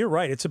what, Vicky, you're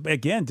right. It's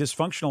again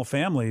dysfunctional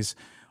families.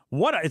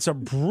 It's a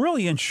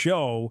brilliant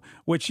show,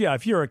 which, yeah,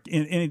 if you're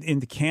in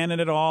the canon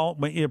at all,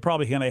 you're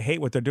probably going to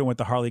hate what they're doing with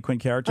the Harley Quinn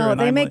character. Oh,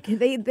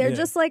 they're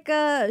just like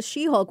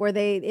She-Hulk, where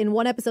in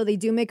one episode, they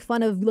do make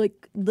fun of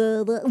like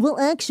well,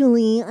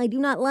 actually, I do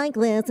not like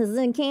this is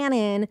in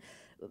canon.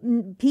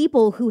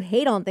 People who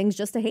hate on things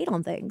just to hate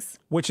on things.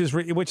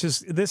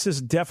 This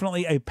is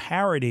definitely a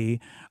parody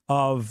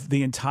of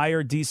the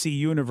entire DC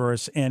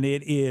universe, and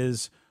it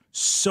is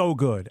so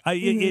good.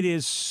 It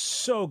is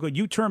so good.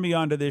 You turned me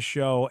on to this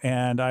show,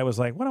 and I was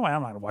like, I'm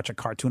not going to watch a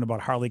cartoon about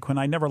Harley Quinn.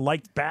 I never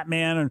liked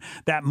Batman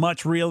that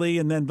much, really.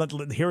 And then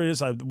here it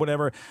is,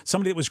 whatever.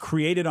 Somebody that was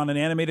created on an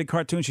animated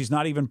cartoon. She's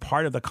not even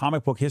part of the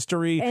comic book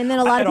history. And then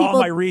a lot of people, all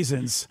my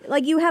reasons.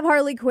 Like, you have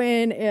Harley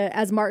Quinn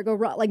as Margot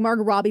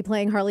Robbie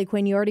playing Harley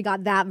Quinn. You already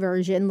got that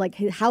version. Like,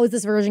 how is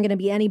this version going to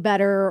be any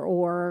better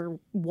or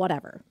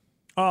whatever?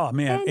 Oh,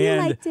 man. And you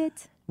liked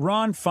it.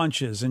 Ron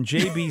Funches and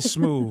J.B.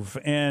 Smoove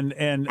and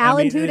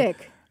Alan Tudyk.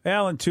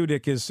 Alan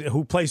Tudyk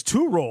who plays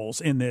 2 roles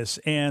in this,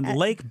 and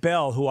Lake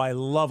Bell, who I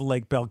love.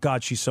 Lake Bell,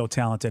 God, she's so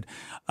talented.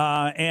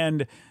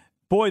 And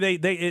boy, they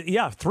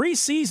 3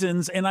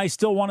 seasons, and I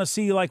still want to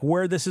see like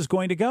where this is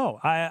going to go.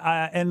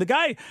 And the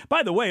guy,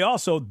 by the way,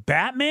 also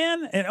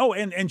Batman, and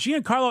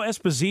Giancarlo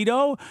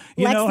Esposito,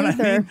 Lex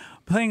Luthor.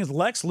 Playing as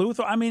Lex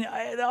Luthor. I mean,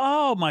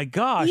 oh my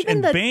gosh.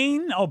 Even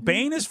Bane. Oh,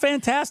 Bane is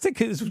fantastic.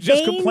 He's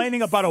just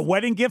complaining about a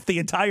wedding gift the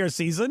entire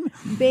season.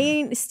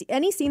 Bane,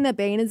 any scene that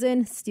Bane is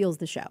in steals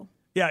the show.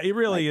 Yeah, it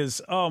really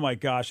is. Oh my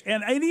gosh.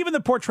 And even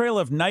the portrayal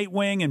of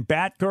Nightwing and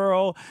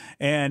Batgirl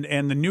and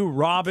the new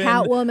Robin.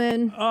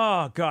 Catwoman.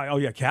 Oh God. Oh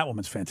yeah,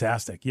 Catwoman's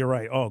fantastic. You're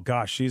right. Oh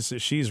gosh,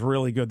 she's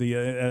really good.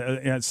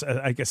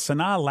 I guess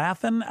Sanaa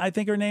Lathan, I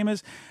think her name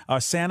is.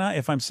 Sana,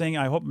 if I'm saying,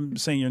 I hope I'm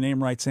saying your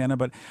name right, Sana,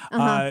 but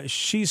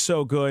she's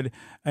so good.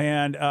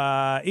 And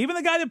even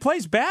the guy that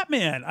plays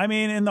Batman. I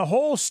mean, in the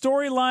whole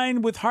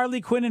storyline with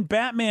Harley Quinn and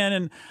Batman,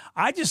 and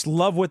I just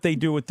love what they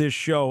do with this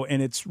show,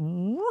 and it's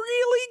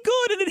really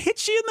good, and it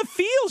hits you in the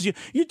feels.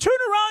 You turn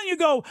around and you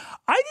go,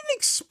 I didn't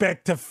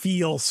expect to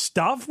feel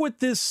stuff with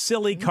this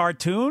silly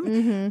cartoon.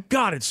 Mm-hmm.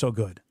 God, it's so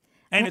good.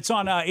 And it's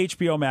on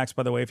HBO Max,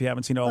 by the way, if you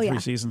haven't seen all 3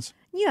 seasons.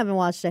 You haven't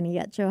watched any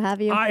yet, Joe,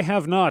 have you? I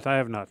have not.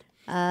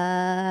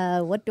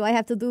 What do I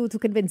have to do to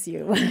convince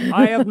you?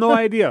 I have no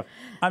idea.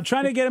 I'm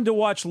trying to get him to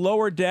watch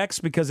Lower Decks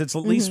because it's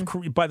at least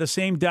by the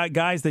same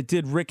guys that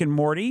did Rick and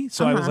Morty.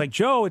 So I was like,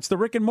 Joe, it's the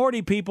Rick and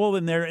Morty people,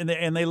 and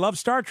they love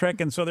Star Trek,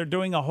 and so they're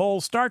doing a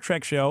whole Star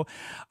Trek show.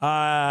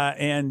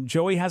 And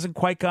Joey hasn't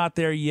quite got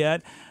there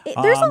yet.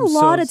 There's a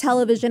lot of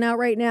television out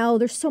right now.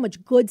 There's so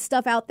much good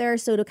stuff out there.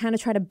 So to kind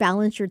of try to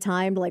balance your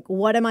time, like,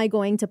 what am I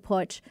going to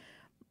put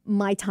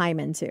my time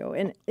into?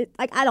 And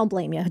I don't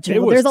blame you,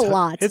 Joe. There's a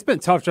lot. It's been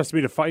tough just for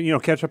me to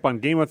catch up on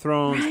Game of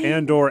Thrones,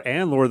 Andor,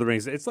 and Lord of the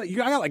Rings. It's like I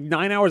got like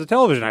 9 hours of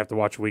television I have to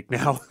watch a week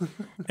now.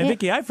 And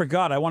Vicky, I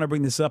forgot. I want to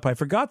bring this up. I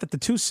forgot that the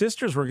 2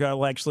 sisters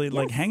were actually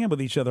like hanging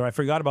with each other. I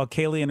forgot about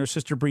Kaylee and her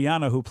sister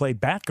Brianna, who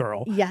played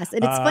Batgirl. Yes,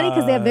 and it's funny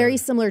because they have very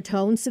similar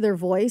tones to their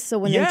voice. So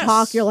when they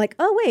talk, you're like,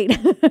 oh wait.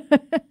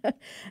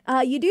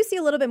 You do see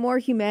a little bit more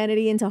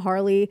humanity into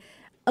Harley.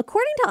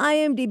 According to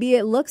IMDb,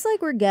 it looks like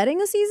we're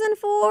getting a season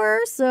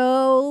 4,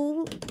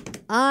 so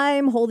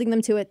I'm holding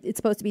them to it. It's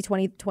supposed to be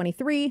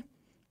 2023.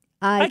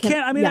 I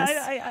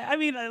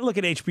mean, look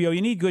at HBO.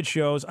 You need good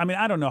shows. I mean,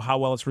 I don't know how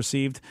well it's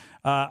received.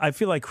 I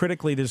feel like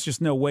critically, there's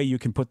just no way you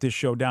can put this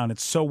show down.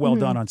 It's so well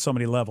done on so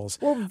many levels.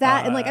 Well, and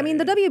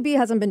the WB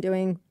hasn't been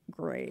doing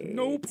great.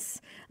 Nope.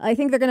 I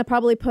think they're going to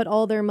probably put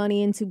all their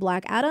money into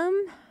Black Adam.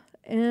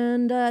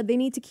 and they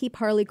need to keep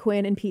Harley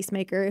Quinn and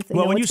Peacemaker.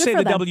 Well, when you say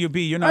the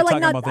WB, you're not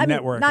talking about the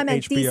network. I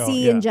meant HBO.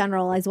 DC in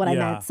general is what I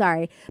meant.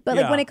 Sorry, but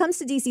like Yeah. when it comes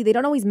to DC, they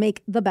don't always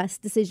make the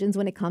best decisions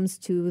when it comes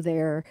to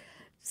their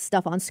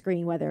stuff on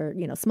screen, whether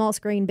small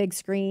screen, big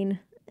screen.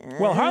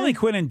 Well, Harley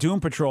Quinn and Doom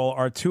Patrol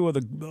are two of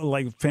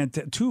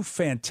the two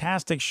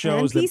fantastic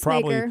shows that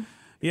probably. Peacemaker.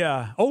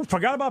 Yeah. Oh,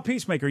 forgot about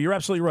Peacemaker. You're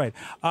absolutely right.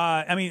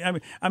 I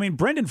mean,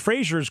 Brendan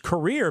Fraser's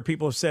career,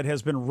 people have said,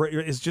 has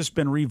just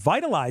been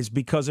revitalized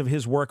because of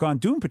his work on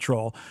Doom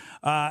Patrol,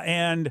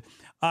 and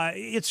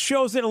it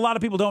shows that a lot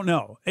of people don't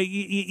know.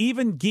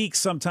 Even geeks,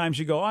 sometimes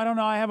you go, I don't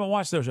know, I haven't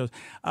watched those shows.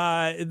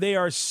 They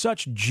are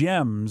such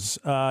gems.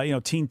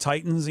 Teen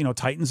Titans.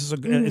 Titans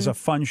is a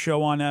fun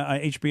show on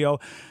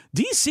HBO.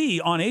 DC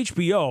on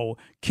HBO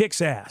kicks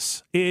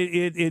ass.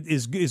 It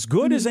is as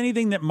good as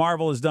anything that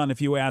Marvel has done,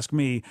 if you ask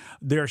me,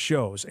 their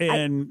shows.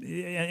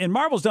 And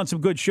Marvel's done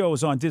some good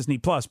shows on Disney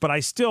Plus, but I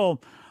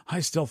still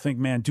think,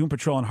 man, Doom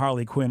Patrol and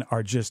Harley Quinn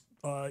are just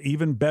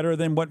even better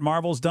than what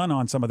Marvel's done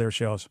on some of their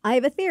shows. I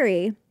have a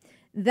theory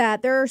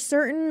that there are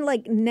certain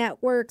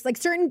networks,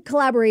 certain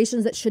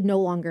collaborations that should no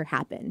longer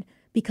happen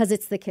because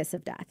it's the kiss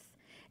of death.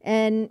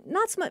 And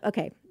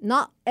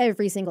not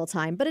every single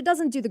time, but it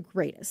doesn't do the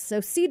greatest. So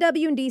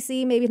CW and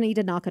DC maybe need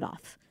to knock it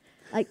off.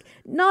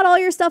 Not all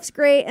your stuff's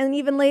great, and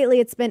even lately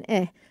it's been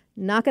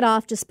knock it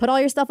off. Just put all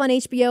your stuff on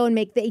HBO and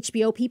make the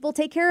HBO people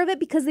take care of it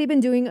because they've been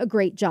doing a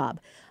great job.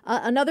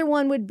 Another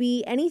one would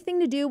be anything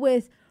to do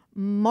with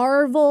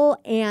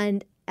Marvel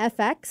and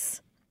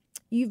FX.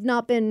 You've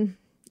not been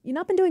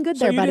doing good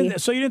there, buddy.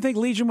 So you didn't think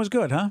Legion was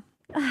good, huh?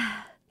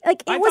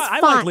 It was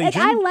fine. liked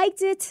Legion. I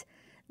liked it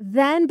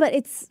then, but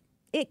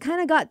it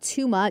kind of got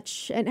too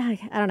much, and I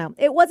don't know.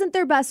 It wasn't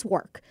their best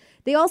work.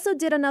 They also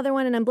did another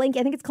one, and I'm blanking.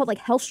 I think it's called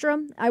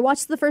Hellstrom. I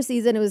watched the first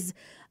season. It was.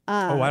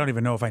 I don't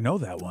even know if I know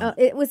that one.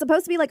 It was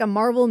supposed to be like a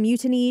Marvel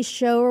mutiny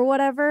show or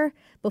whatever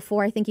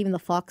before I think even the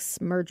Fox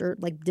merger,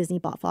 Disney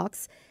bought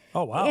Fox.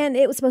 Oh, wow. And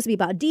it was supposed to be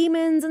about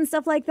demons and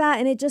stuff like that,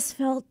 and it just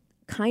felt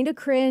kind of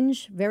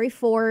cringe, very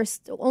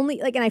forced.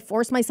 And I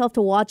forced myself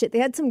to watch it. They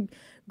had some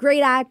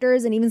great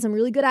actors and even some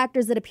really good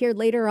actors that appeared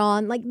later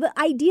on. The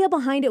idea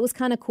behind it was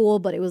kind of cool,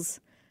 but it was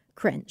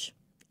cringe.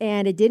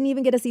 And it didn't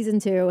even get a season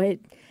 2.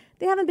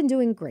 They haven't been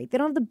doing great. They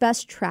don't have the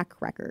best track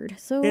record.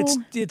 So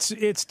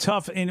it's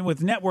tough, and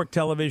with network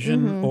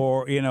television,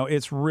 or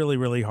it's really,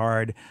 really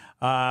hard.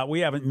 We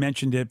haven't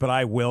mentioned it, but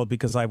I will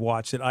because I've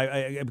watched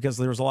it. Because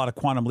there's a lot of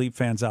Quantum Leap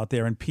fans out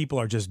there, and people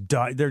are just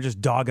they're just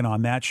dogging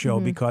on that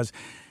show because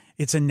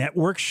it's a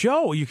network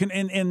show. You can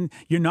and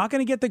you're not going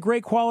to get the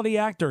great quality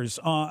actors,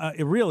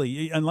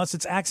 really, unless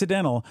it's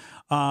accidental.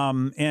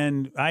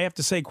 And I have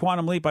to say,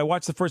 Quantum Leap. I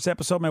watched the first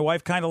episode. My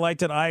wife kind of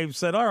liked it. I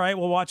said, "All right,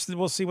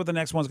 we'll see what the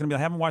next one's going to be."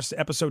 I haven't watched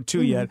episode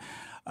 2 yet,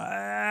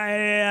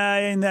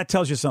 and that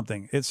tells you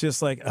something. It's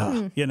just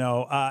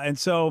and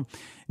so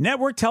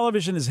network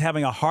television is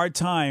having a hard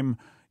time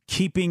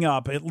keeping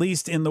up, at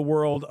least in the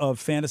world of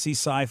fantasy,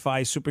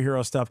 sci-fi,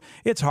 superhero stuff.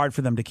 It's hard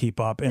for them to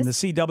keep up, and the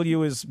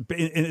CW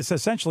it's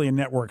essentially a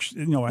network,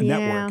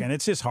 network, and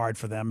it's just hard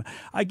for them.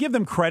 I give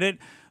them credit.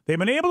 They've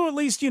been able to at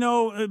least,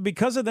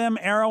 because of them,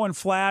 Arrow and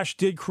Flash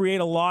did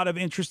create a lot of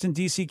interesting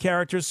DC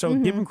characters, so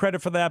give them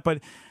credit for that. But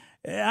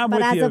I'm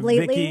with you,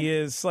 Vicky.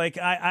 Is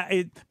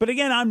but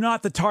again, I'm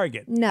not the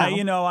target.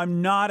 No,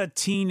 I'm not a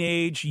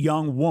teenage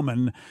young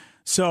woman.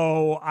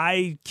 So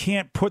I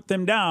can't put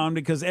them down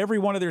because every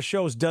one of their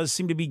shows does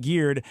seem to be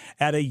geared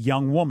at a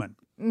young woman.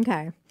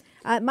 Okay.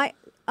 My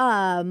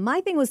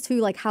thing was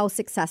too, how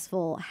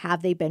successful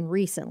have they been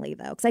recently,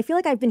 though? Because I feel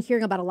like I've been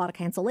hearing about a lot of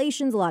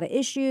cancellations, a lot of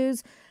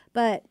issues,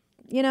 but,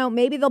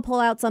 maybe they'll pull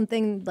out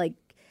something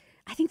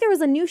I think there was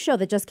a new show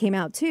that just came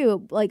out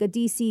too, a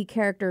DC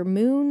character,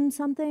 Moon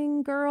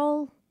something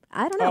girl.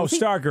 I don't know. Oh,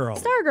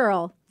 Stargirl.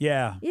 Stargirl.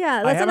 Yeah.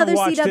 Yeah, that's another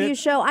CW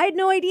show. I had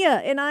no idea,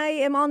 and I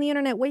am on the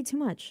internet way too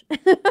much.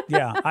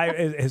 Yeah.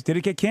 Did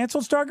it get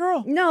canceled,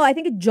 Stargirl? No, I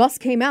think it just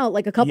came out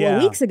a couple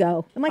of weeks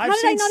ago. I'm like, how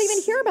did I not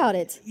even hear about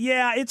it?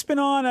 Yeah, it's been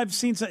on. I've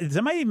seen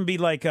it might even be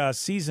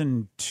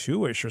season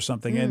 2-ish or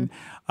something. And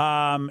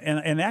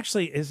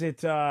actually, is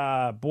it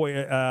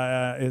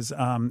is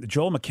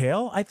Joel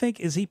McHale? I think,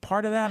 is he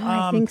part of that?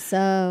 I think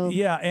so.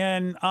 Yeah,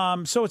 and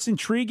so it's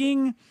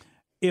intriguing.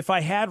 If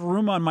I had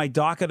room on my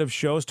docket of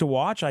shows to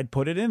watch, I'd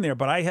put it in there.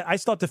 But I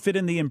still have to fit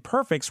in The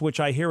Imperfects, which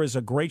I hear is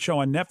a great show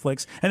on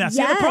Netflix. And that's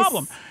the other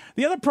problem.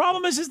 The other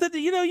problem is that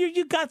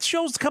you got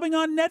shows coming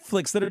on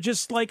Netflix that are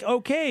just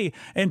okay.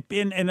 And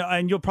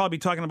you'll probably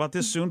be talking about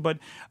this soon. But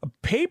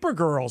Paper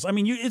Girls. I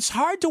mean, it's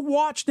hard to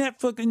watch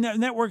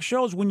network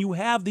shows when you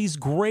have these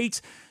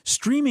great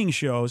streaming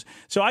shows.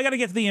 So I got to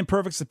get to The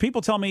Imperfects. The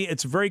people tell me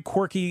it's very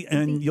quirky,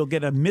 and you'll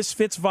get a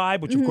Misfits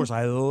vibe, which of course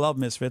I love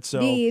Misfits.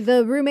 So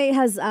the roommate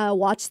has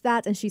watched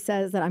that, and she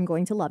says that I'm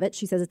going to love it.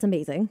 She says it's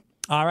amazing.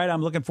 All right,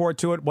 I'm looking forward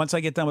to it. Once I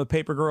get done with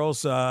Paper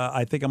Girls,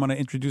 I think I'm going to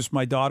introduce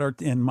my daughter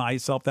and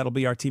myself. That'll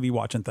be our TV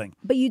watching thing.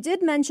 But you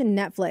did mention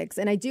Netflix,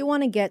 and I do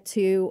want to get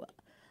to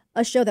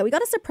a show that we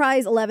got a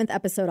surprise 11th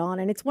episode on,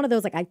 and it's one of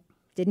those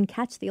didn't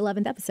catch the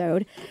 11th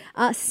episode,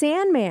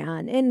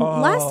 Sandman. And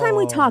last time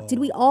we talked, did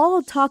we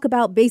all talk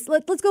about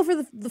let's go for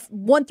the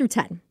 1 through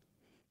 10.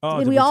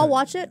 Did we all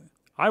watch it?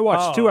 I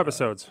watched 2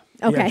 episodes.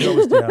 Okay.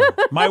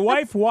 My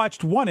wife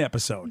watched 1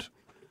 episode.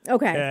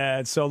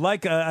 Okay. So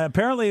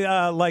apparently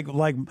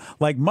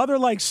like mother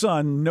like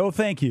son, no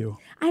thank you.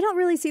 I don't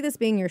really see this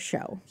being your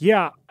show.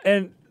 Yeah,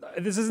 and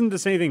this isn't to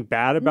say anything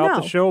bad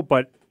about the show,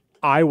 but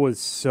I was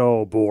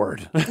so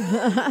bored.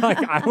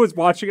 I was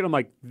watching it. I'm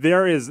like,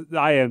 this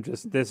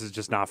is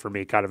just not for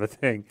me kind of a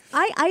thing.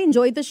 I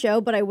enjoyed the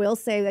show, but I will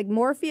say like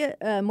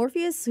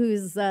Morpheus,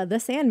 who's the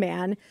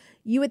Sandman,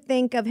 you would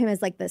think of him as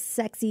like the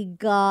sexy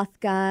goth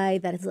guy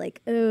that is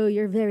like, oh,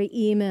 you're very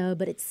emo,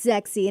 but it's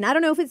sexy. And I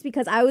don't know if it's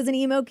because I was an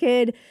emo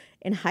kid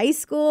in high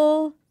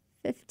school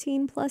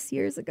 15 plus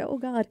years ago. Oh,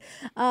 God.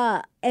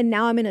 And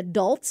now I'm an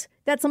adult.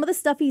 That some of the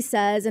stuff he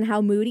says and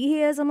how moody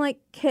he is, I'm like,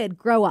 kid,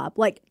 grow up.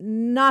 Like,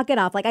 knock it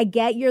off. Like, I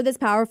get you're this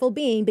powerful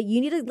being, but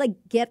you need to like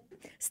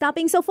stop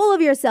being so full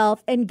of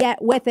yourself and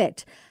get with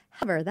it.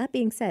 However, that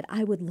being said,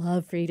 I would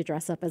love for you to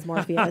dress up as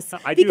Morpheus.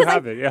 I do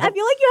have it, yeah. I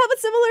feel like you have a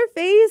similar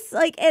face,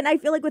 like, and I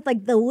feel like with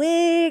like the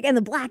wig and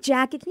the black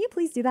jacket. Can you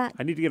please do that?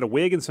 I need to get a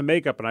wig and some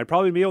makeup, and I'd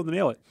probably be able to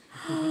nail it.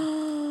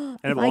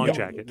 And a long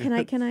jacket. Can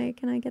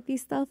I get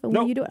these stuff? And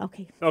will you do it?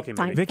 Okay,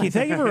 fine. Vicky,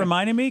 thank you for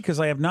reminding me because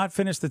I have not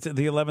finished the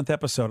 11th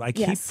episode. I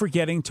keep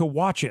forgetting to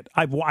watch it.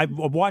 I've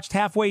watched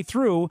halfway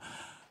through.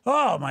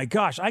 Oh my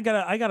gosh! I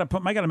gotta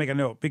make a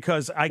note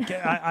because I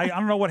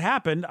don't know what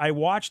happened. I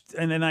watched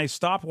and then I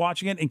stopped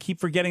watching it and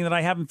keep forgetting that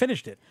I haven't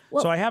finished it.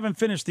 Well, so I haven't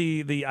finished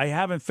the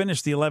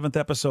 11th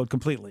episode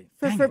completely.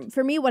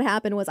 For me, what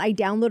happened was I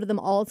downloaded them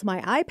all to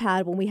my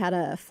iPad when we had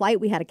a flight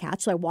we had to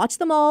catch. So I watched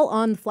them all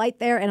on the flight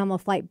there and on the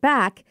flight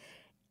back.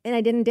 And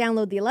I didn't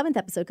download the 11th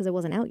episode because it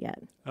wasn't out yet.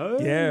 Oh,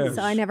 yeah.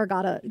 So I never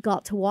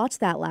got to watch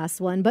that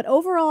last one. But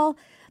overall,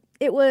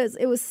 it was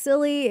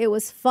silly. It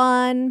was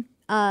fun.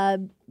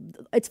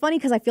 It's funny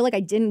because I feel like I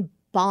didn't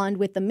bond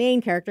with the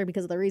main character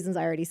because of the reasons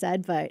I already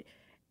said, but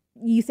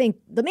you think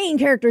the main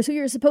character is who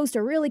you're supposed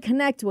to really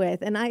connect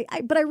with. And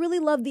but I really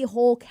love the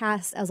whole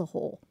cast as a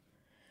whole.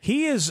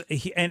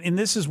 And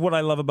this is what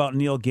I love about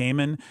Neil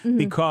Gaiman,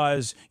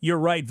 because you're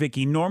right,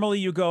 Vicky. Normally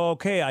you go,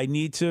 okay, I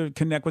need to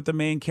connect with the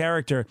main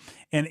character.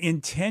 And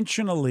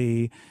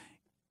intentionally,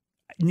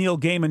 Neil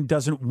Gaiman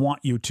doesn't want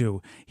you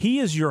to. He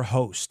is your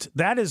host.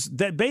 That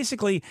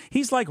basically,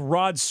 he's like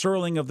Rod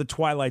Serling of the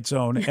Twilight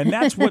Zone. And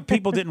that's what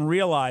people didn't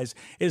realize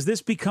is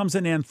this becomes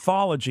an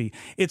anthology.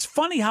 It's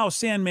funny how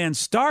Sandman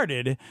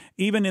started,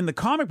 even in the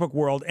comic book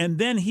world, and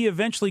then he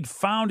eventually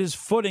found his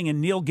footing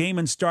and Neil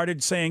Gaiman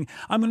started saying,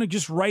 I'm going to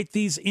just write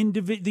these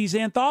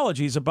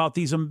anthologies about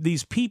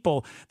these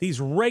people, these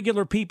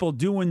regular people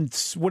doing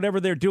whatever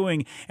they're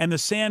doing, and the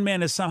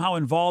Sandman is somehow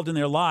involved in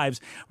their lives.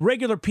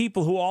 Regular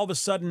people who all of a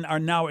sudden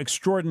are now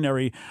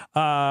extraordinary,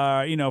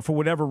 for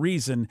whatever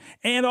reason,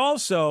 and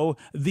also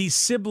the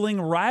sibling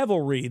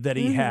rivalry that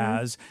he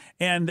has,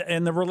 and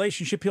the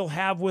relationship he'll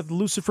have with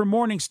Lucifer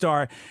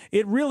Morningstar.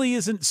 It really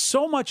isn't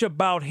so much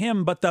about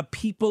him, but the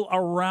people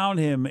around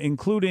him,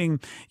 including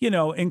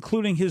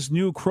his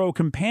new crow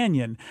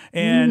companion,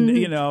 and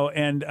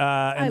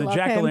the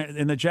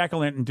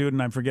jack-o'-lantern dude,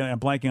 and I'm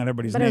blanking on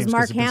everybody's names. But it was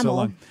Mark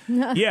Hamill.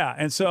 Yeah,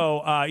 and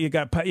so you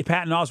got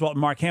Patton Oswalt and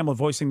Mark Hamill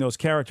voicing those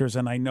characters,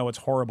 and I know it's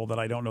horrible that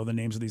I don't know the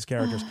names of these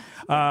characters.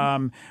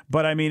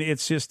 But I mean,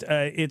 it's just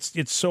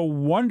it's so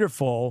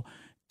wonderful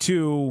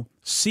to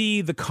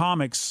see the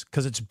comics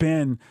because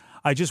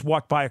I just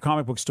walked by a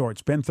comic book store.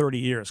 It's been 30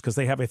 years because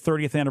they have a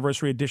 30th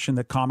anniversary edition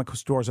that comic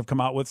stores have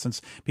come out with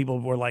since people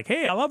were like,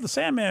 hey, I love the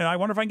Sandman. I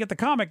wonder if I can get the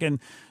comic. And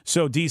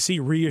so DC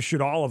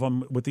reissued all of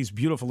them with these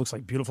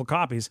beautiful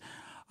copies.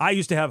 I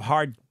used to have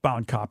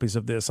hardbound copies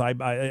of this. I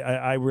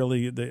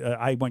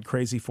went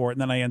crazy for it,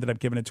 and then I ended up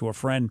giving it to a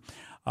friend.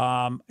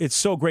 It's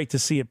so great to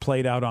see it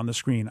played out on the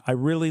screen. I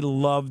really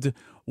loved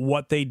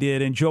what they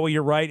did. And Joey,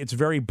 you're right. It's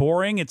very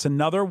boring. It's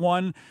another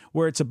one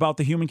where it's about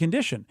the human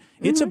condition.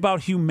 It's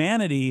about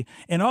humanity.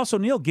 And also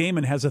Neil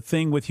Gaiman has a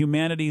thing with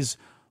humanity's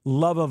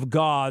love of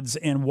gods,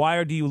 and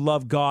why do you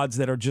love gods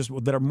that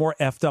are more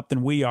effed up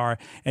than we are?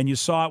 And you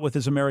saw it with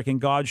his American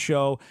Gods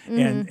show,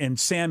 and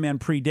Sandman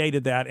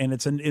predated that, and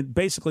it's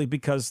basically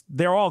because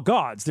they're all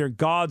gods. They're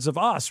gods of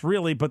us,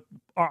 really, but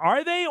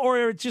are they,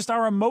 or just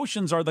our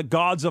emotions are the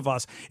gods of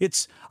us?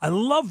 I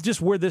love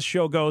just where this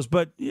show goes,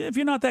 but if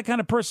you're not that kind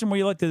of person where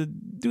you like to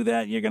do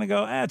that, you're going to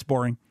go, it's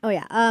boring. Oh,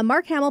 yeah.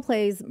 Mark Hamill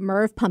plays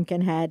Merv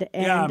Pumpkinhead.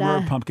 And,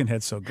 Merv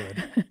Pumpkinhead's so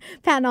good.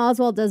 Patton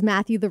Oswalt does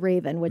Matthew the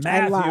Raven, which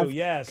I love.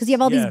 Yes. Because you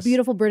have all these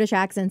beautiful British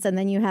accents, and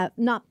then you have,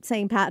 not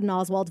saying Patton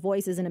Oswalt's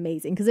voice isn't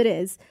amazing, because it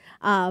is,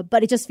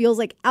 but it just feels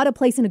like out of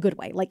place in a good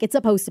way. Like it's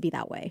supposed to be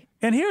that way.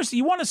 And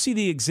you want to see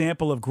the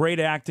example of great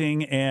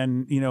acting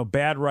and,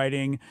 bad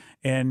writing,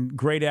 and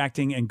great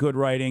acting and good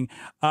writing.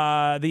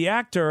 The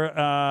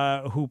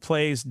actor who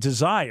plays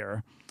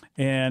Desire,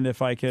 and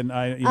if I can,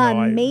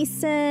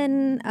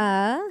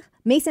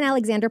 Mason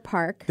Alexander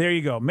Park. There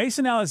you go.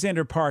 Mason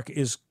Alexander Park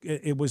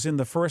it was in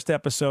the first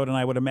episode, and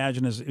I would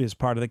imagine is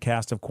part of the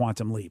cast of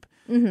Quantum Leap.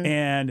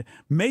 And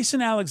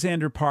Mason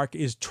Alexander Park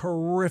is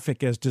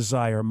terrific as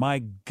Desire.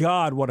 My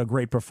God, what a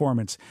great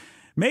performance.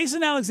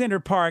 Mason Alexander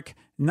Park,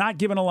 not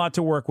given a lot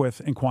to work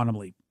with in Quantum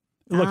Leap.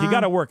 Look, you got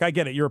to work. I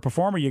get it. You're a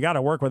performer. You got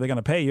to work where they're going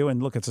to pay you.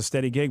 And look, it's a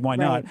steady gig. Why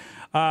not?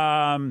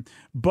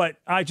 But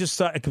I just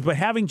thought, but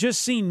having just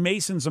seen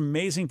Mason's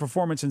amazing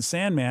performance in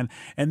Sandman,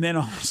 and then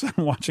all of a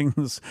sudden watching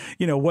this,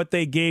 what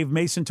they gave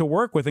Mason to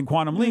work with in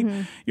Quantum Leap,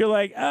 you're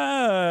like, all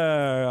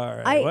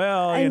right.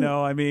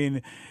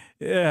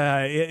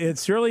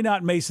 It's really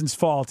not Mason's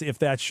fault if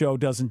that show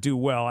doesn't do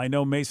well. I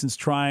know Mason's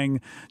trying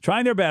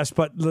their best,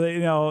 but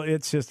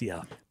it's just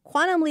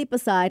Quantum Leap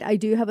aside, I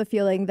do have a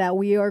feeling that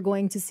we are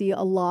going to see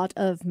a lot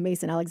of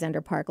Mason Alexander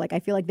Park. Like,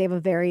 I feel like they have a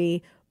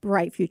very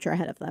bright future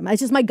ahead of them. It's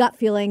just my gut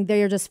feeling.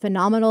 They are just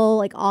phenomenal,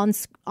 like on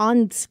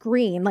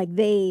screen. Like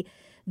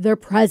their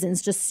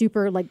presence just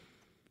super. Like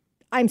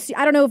I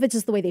don't know if it's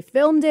just the way they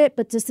filmed it,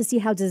 but just to see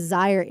how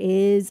Desire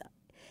is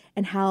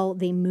and how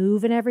they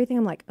move and everything,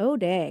 I'm like, oh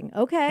dang,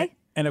 okay.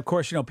 And of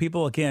course,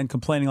 people again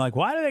complaining like,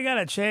 why do they got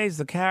to change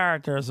the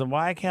characters and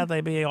why can't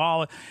they be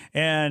all?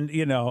 And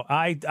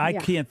I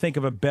can't think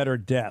of a better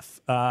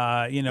death.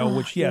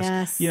 Which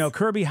yes.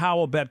 Kirby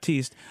Howell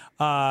Baptiste.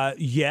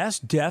 Yes,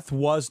 death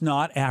was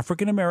not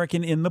African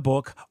American in the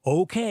book.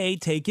 Okay,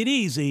 take it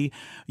easy.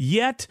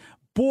 Yet,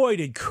 boy,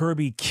 did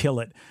Kirby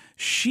kill it.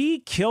 She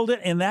killed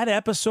it in that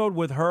episode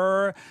with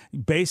her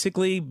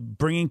basically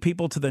bringing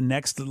people to the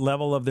next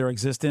level of their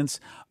existence.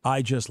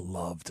 I just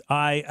loved.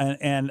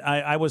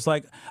 I was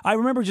like, I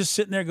remember just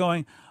sitting there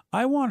going,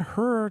 I want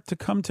her to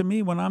come to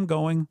me when I'm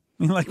going.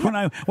 Like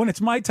when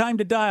it's my time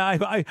to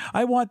die,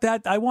 I want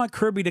that. I want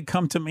Kirby to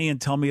come to me and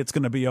tell me it's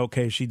going to be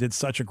okay. She did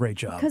such a great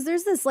job. Because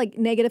there's this like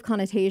negative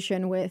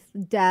connotation with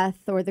death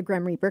or the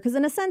Grim Reaper. Because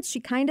in a sense, she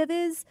kind of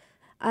is.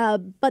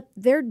 But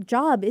their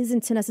job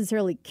isn't to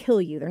necessarily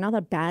kill you. They're not a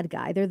bad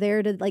guy. They're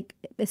there to like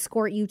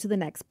escort you to the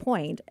next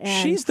point.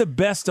 And she's the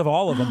best of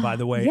all of them, by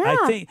the way. Yeah.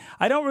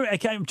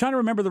 I'm trying to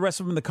remember the rest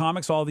of them in the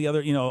comics. All the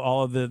other,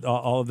 all of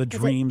the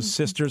Dreams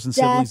sisters and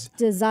Death, siblings.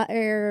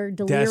 Desire,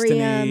 Delirium.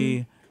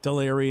 Destiny,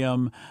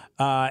 Delirium,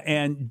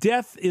 and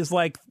Death is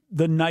like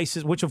the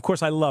nicest. Which of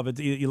course I love it.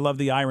 You love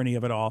the irony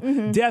of it all.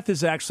 Death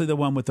is actually the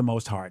one with the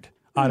most heart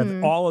out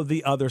of all of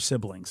the other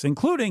siblings,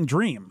 including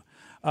Dream.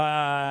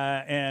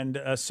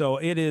 So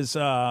it is.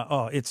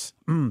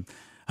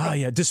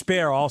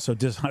 Despair also.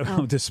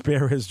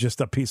 Despair is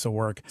just a piece of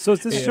work. So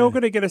is this show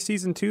going to get a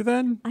season 2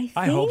 then?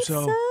 I hope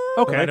so.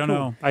 Okay, I don't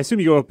know. I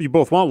assume you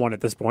both want one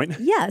at this point.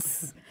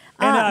 Yes.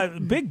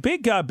 And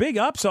big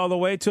ups all the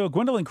way to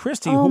Gwendolyn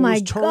Christie, Oh who my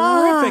was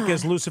terrific God.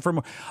 as Lucifer.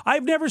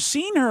 I've never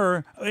seen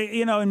her,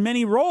 in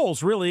many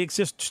roles, really. It's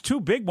just two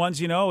big ones,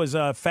 as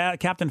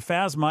Captain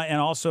Phasma and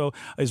also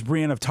as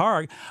Brienne of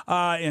Targ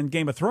in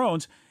Game of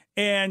Thrones.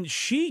 And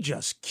she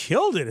just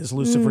killed it as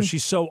Lucifer.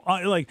 She's so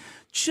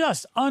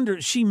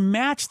she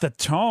matched the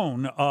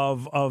tone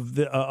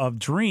of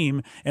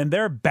Dream, and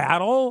their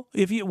battle.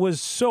 It was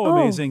so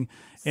amazing.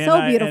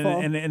 So beautiful.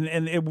 And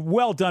it,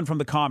 well done from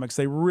the comics.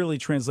 They really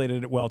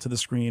translated it well to the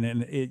screen.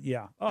 And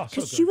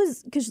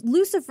Because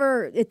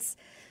Lucifer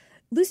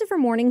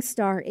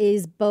Morningstar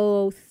is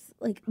both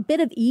like a bit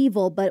of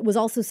evil, but was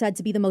also said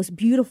to be the most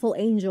beautiful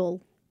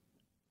angel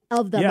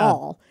of them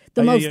all.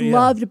 The most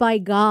loved by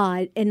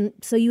God. And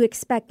so you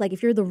expect, like,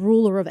 if you're the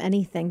ruler of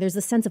anything, there's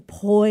a sense of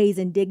poise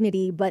and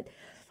dignity, but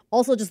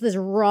also just this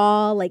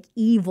raw, like,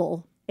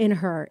 evil in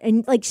her.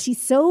 And, like, she's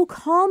so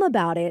calm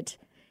about it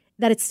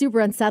that it's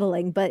super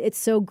unsettling, but it's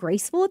so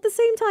graceful at the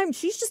same time.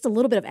 She's just a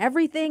little bit of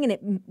everything, and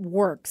it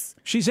works.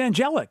 She's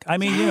angelic. I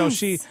mean,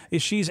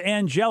 she's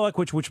angelic,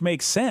 which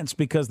makes sense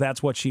because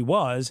that's what she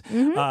was.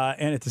 And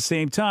at the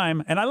same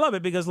time, and I love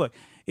it because, look,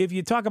 if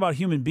you talk about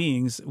human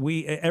beings,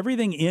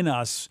 everything in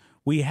us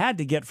we had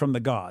to get from the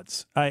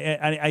gods.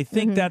 I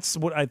think that's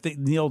what I think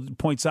Neil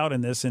points out in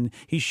this, and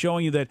he's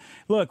showing you that,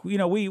 look,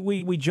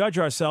 we judge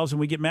ourselves and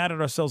we get mad at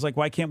ourselves like,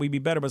 why can't we be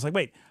better? But it's like,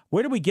 wait,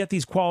 where do we get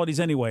these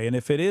qualities anyway? And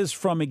if it is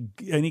from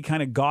any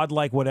kind of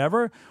godlike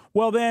whatever,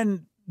 well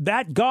then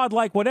that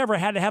godlike whatever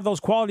had to have those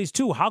qualities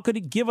too. How could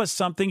it give us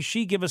something,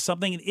 she give us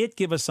something, and it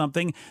give us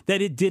something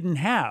that it didn't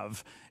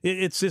have?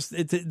 It's just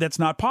that's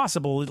not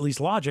possible, at least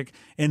logic.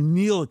 And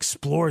Neil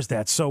explores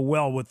that so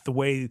well with the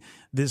way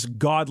this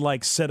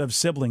godlike set of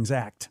siblings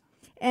act.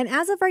 And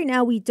as of right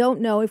now, we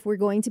don't know if we're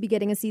going to be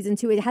getting a season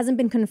 2. It hasn't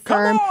been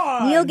confirmed. Come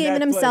on, Neil Gaiman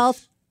Netflix.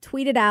 himself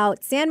tweeted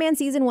out, Sandman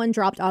Season 1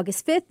 dropped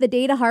August 5th. The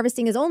data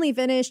harvesting is only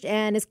finished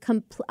and is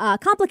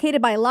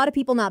complicated by a lot of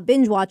people not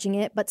binge watching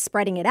it, but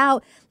spreading it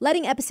out,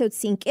 letting episodes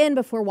sink in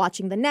before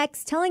watching the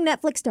next, telling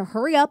Netflix to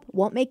hurry up,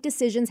 won't make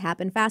decisions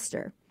happen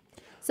faster.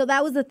 So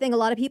that was the thing. A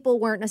lot of people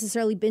weren't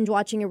necessarily binge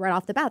watching it right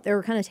off the bat. They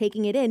were kind of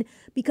taking it in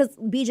because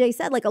BJ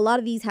said, like, a lot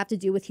of these have to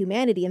do with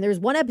humanity. And there's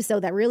one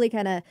episode that really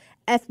kind of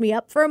effed me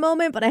up for a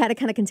moment, but I had to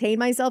kind of contain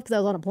myself because I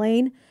was on a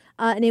plane.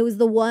 And it was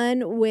the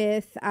one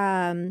with,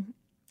 I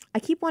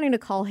keep wanting to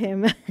call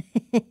him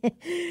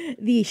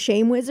the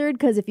Shame Wizard,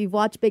 because if you've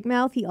watched Big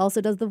Mouth, he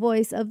also does the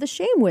voice of the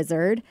Shame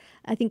Wizard.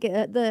 I think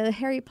the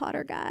Harry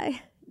Potter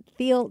guy,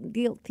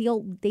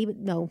 David,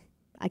 no.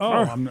 I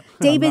can't.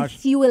 David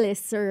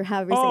Thewlis, or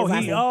however you say his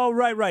last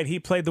name. Right. He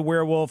played the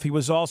werewolf. He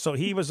was also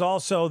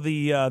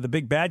the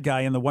big bad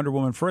guy in the Wonder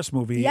Woman first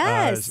movie.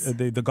 Yes,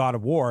 the God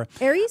of War.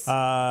 Ares.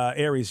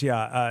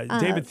 Yeah.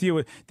 David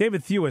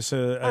Thewlis.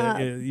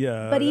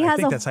 Yeah. But I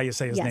think that's how you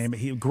say his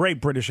name.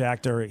 Great British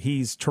actor.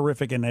 He's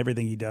terrific in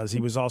everything he does. He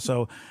was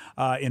also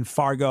in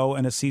Fargo,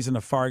 in a season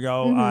of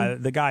Fargo.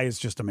 Mm-hmm. The guy is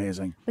just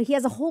amazing. But he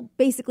has a whole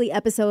basically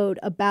episode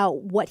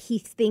about what he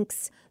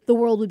thinks the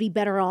world would be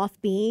better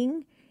off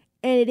being.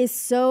 And it is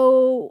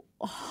so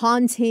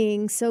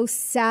haunting, so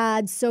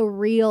sad, so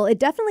real. It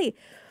definitely,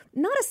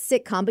 not a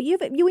sitcom, but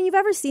when you've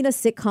ever seen a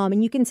sitcom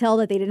and you can tell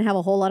that they didn't have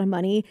a whole lot of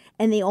money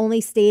and they only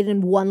stayed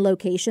in one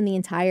location the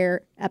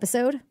entire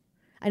episode.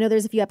 I know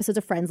there's a few episodes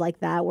of Friends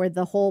like that where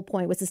the whole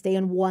point was to stay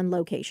in one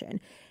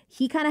location.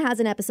 He kind of has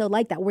an episode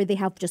like that where they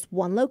have just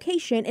one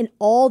location and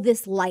all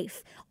this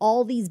life,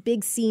 all these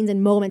big scenes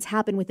and moments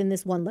happen within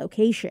this one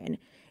location.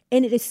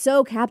 And it is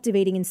so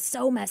captivating and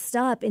so messed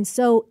up and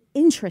so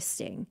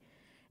interesting.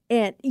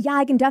 And yeah,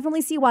 I can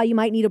definitely see why you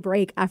might need a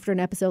break after an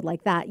episode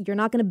like that. You're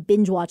not going to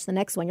binge watch the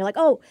next one. You're like,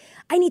 oh,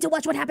 I need to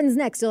watch what happens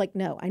next. You're like,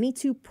 no, I need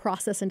to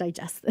process and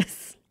digest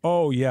this.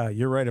 Oh, yeah,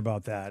 you're right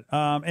about that.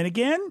 And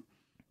again,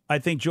 I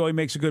think Joey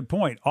makes a good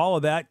point. All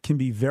of that can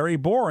be very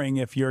boring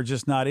if you're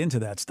just not into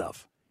that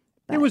stuff.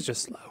 It was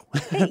just slow.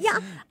 Yeah,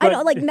 I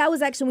know. Like that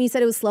was actually when you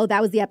said it was slow. That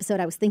was the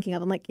episode I was thinking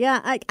of. I'm like, yeah,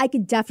 I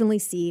could definitely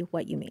see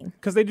what you mean.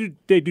 Because they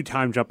do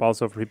time jump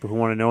also for people who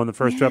want to know in the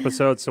first two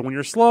episodes. So when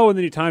you're slow and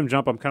then you time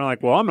jump, I'm kind of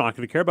like, well, I'm not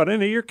going to care about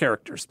any of your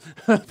characters.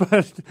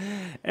 But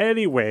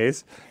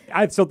anyways,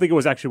 I still think it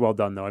was actually well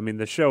done, though. I mean,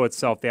 the show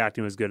itself, the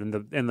acting was good, and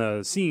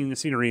the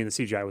scenery, and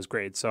the CGI was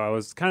great. So I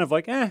was kind of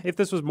like, if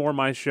this was more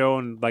my show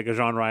and like a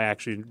genre I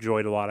actually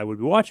enjoyed a lot, I would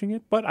be watching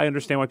it. But I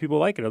understand why people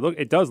like it.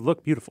 It does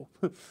look beautiful.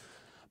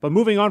 But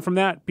moving on from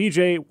that,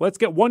 BJ, let's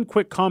get one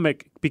quick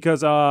comic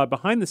because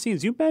behind the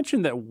scenes, you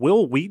mentioned that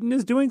Will Wheaton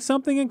is doing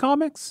something in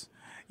comics.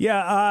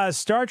 Yeah,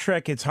 Star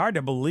Trek, it's hard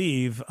to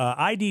believe.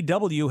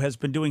 IDW has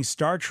been doing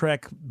Star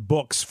Trek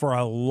books for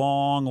a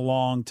long,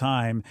 long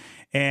time.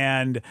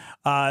 And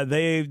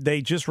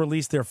they just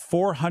released their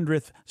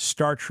 400th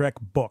Star Trek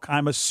book.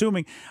 I'm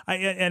assuming,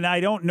 and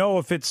I don't know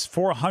if it's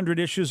 400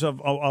 issues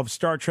of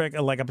Star Trek,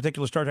 like a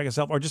particular Star Trek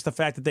itself, or just the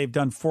fact that they've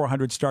done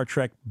 400 Star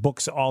Trek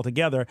books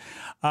altogether.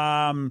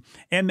 And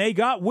they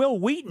got Will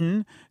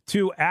Wheaton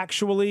to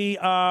actually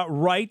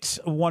write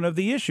one of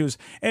the issues.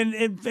 And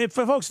if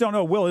folks don't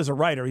know, Will is a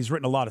writer. He's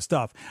written a lot of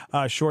stuff,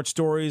 short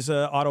stories,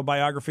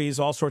 autobiographies,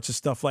 all sorts of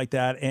stuff like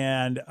that.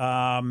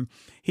 And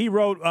he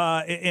wrote,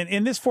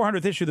 in this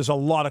 400th issue, there's a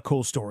lot of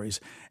cool stories.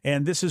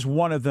 And this is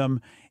one of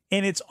them.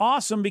 And it's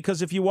awesome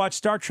because if you watch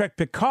Star Trek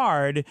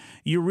Picard,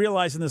 you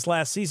realize in this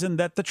last season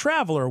that the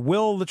Traveler,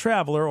 Will the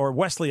Traveler, or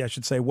Wesley, I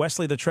should say,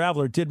 Wesley the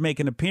Traveler did make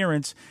an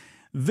appearance.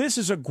 This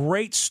is a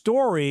great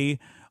story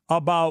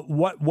about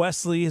what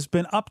Wesley has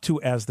been up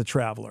to as the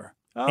Traveler.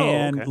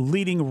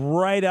 Leading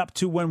right up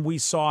to when we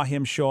saw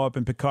him show up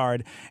in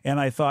Picard. And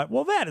I thought,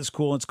 well, that is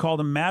cool. It's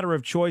called A Matter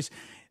of Choice.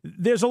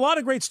 There's a lot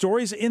of great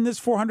stories in this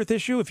 400th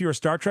issue. If you're a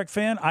Star Trek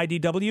fan,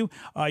 IDW,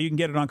 you can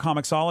get it on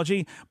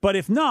Comixology. But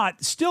if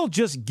not, still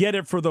just get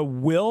it for the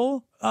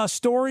Will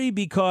story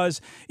because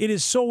it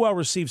is so well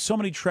received. So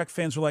many Trek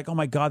fans were like, oh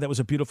my God, that was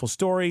a beautiful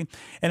story.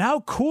 And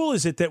how cool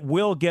is it that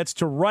Will gets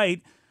to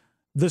write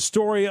the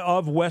story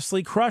of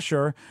Wesley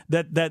Crusher,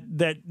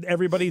 that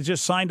everybody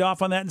just signed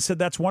off on that and said,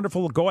 that's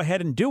wonderful, go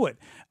ahead and do it.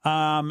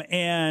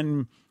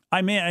 And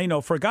I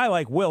mean, for a guy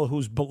like Will,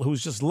 who's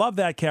just loved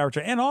that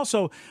character, and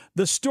also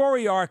the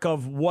story arc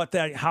of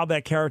how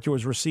that character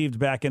was received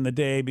back in the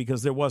day,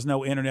 because there was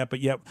no internet,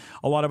 but yet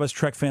a lot of us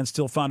Trek fans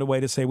still found a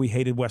way to say we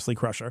hated Wesley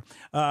Crusher.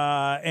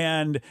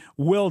 And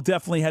Will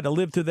definitely had to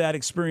live through that,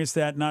 experience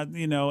that,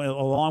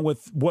 along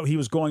with what he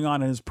was going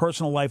on in his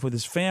personal life with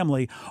his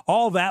family.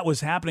 All that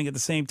was happening at the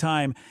same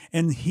time,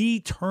 and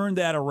he turned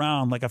that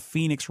around like a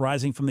phoenix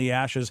rising from the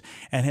ashes,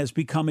 and has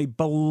become a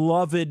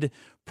beloved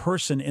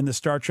person in the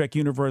Star Trek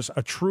universe,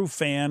 a true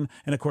fan.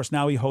 And of course,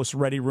 now he hosts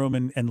Ready Room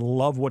and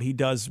love what he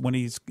does when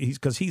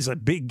because he's a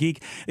big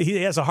geek.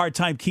 He has a hard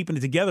time keeping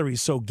it together.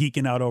 He's so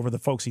geeking out over the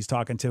folks he's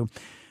talking to.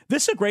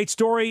 This is a great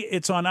story.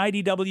 It's on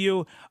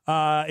IDW.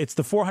 It's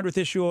the 400th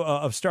issue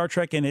of Star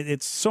Trek, and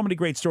it's so many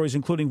great stories,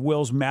 including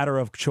Will's Matter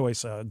of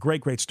Choice.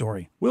 Great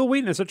story. Will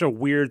Wheaton is such a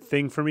weird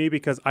thing for me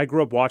because I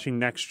grew up watching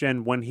Next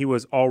Gen when he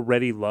was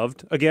already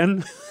loved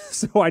again.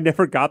 So I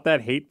never got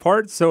that hate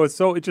part. So it's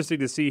so interesting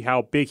to see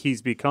how big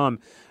he's become.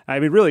 I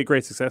mean, really a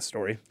great success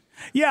story.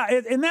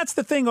 Yeah, and that's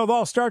the thing of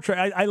all Star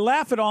Trek. I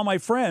laugh at all my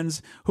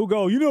friends who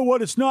go, you know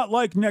what, it's not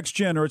like Next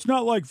Gen, or it's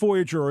not like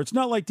Voyager, or it's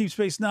not like Deep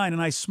Space Nine.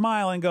 And I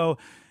smile and go,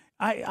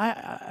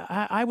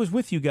 I was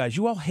with you guys.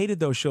 You all hated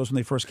those shows when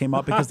they first came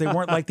out because they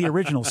weren't like the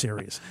original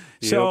series.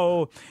 Yep.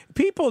 So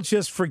people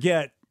just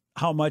forget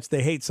how much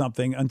they hate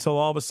something until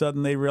all of a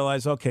sudden they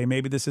realize, okay,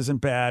 maybe this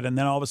isn't bad. And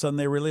then all of a sudden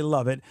they really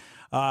love it.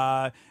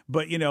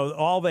 But, you know,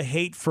 all the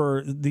hate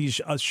for these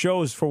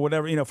shows for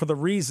whatever, you know, for the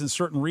reasons,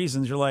 certain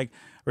reasons, you're like,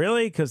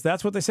 really? Because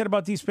that's what they said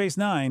about Deep Space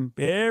Nine.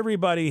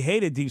 Everybody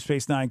hated Deep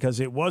Space Nine because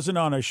it wasn't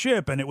on a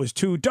ship and it was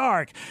too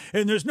dark.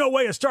 And there's no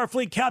way a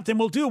Starfleet captain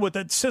will do what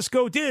that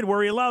Cisco did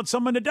where he allowed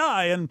someone to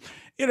die. And,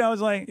 you know,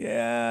 it's like,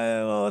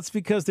 yeah, well, it's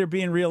because they're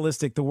being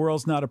realistic. The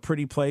world's not a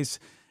pretty place.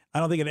 I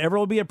don't think it ever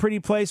will be a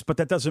pretty place, but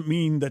that doesn't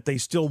mean that they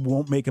still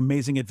won't make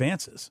amazing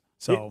advances.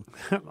 So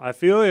I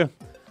feel you.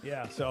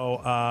 Yeah.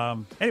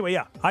 So anyway,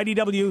 yeah.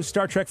 IDW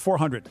Star Trek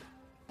 400.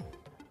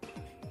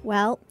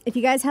 Well, if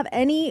you guys have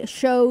any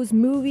shows,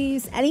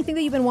 movies, anything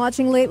that you've been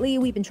watching lately,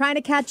 we've been trying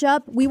to catch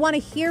up, we want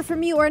to hear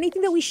from you, or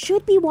anything that we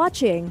should be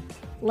watching,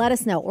 let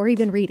us know, or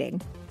even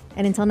reading.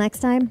 And until next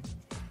time,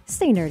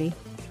 stay nerdy.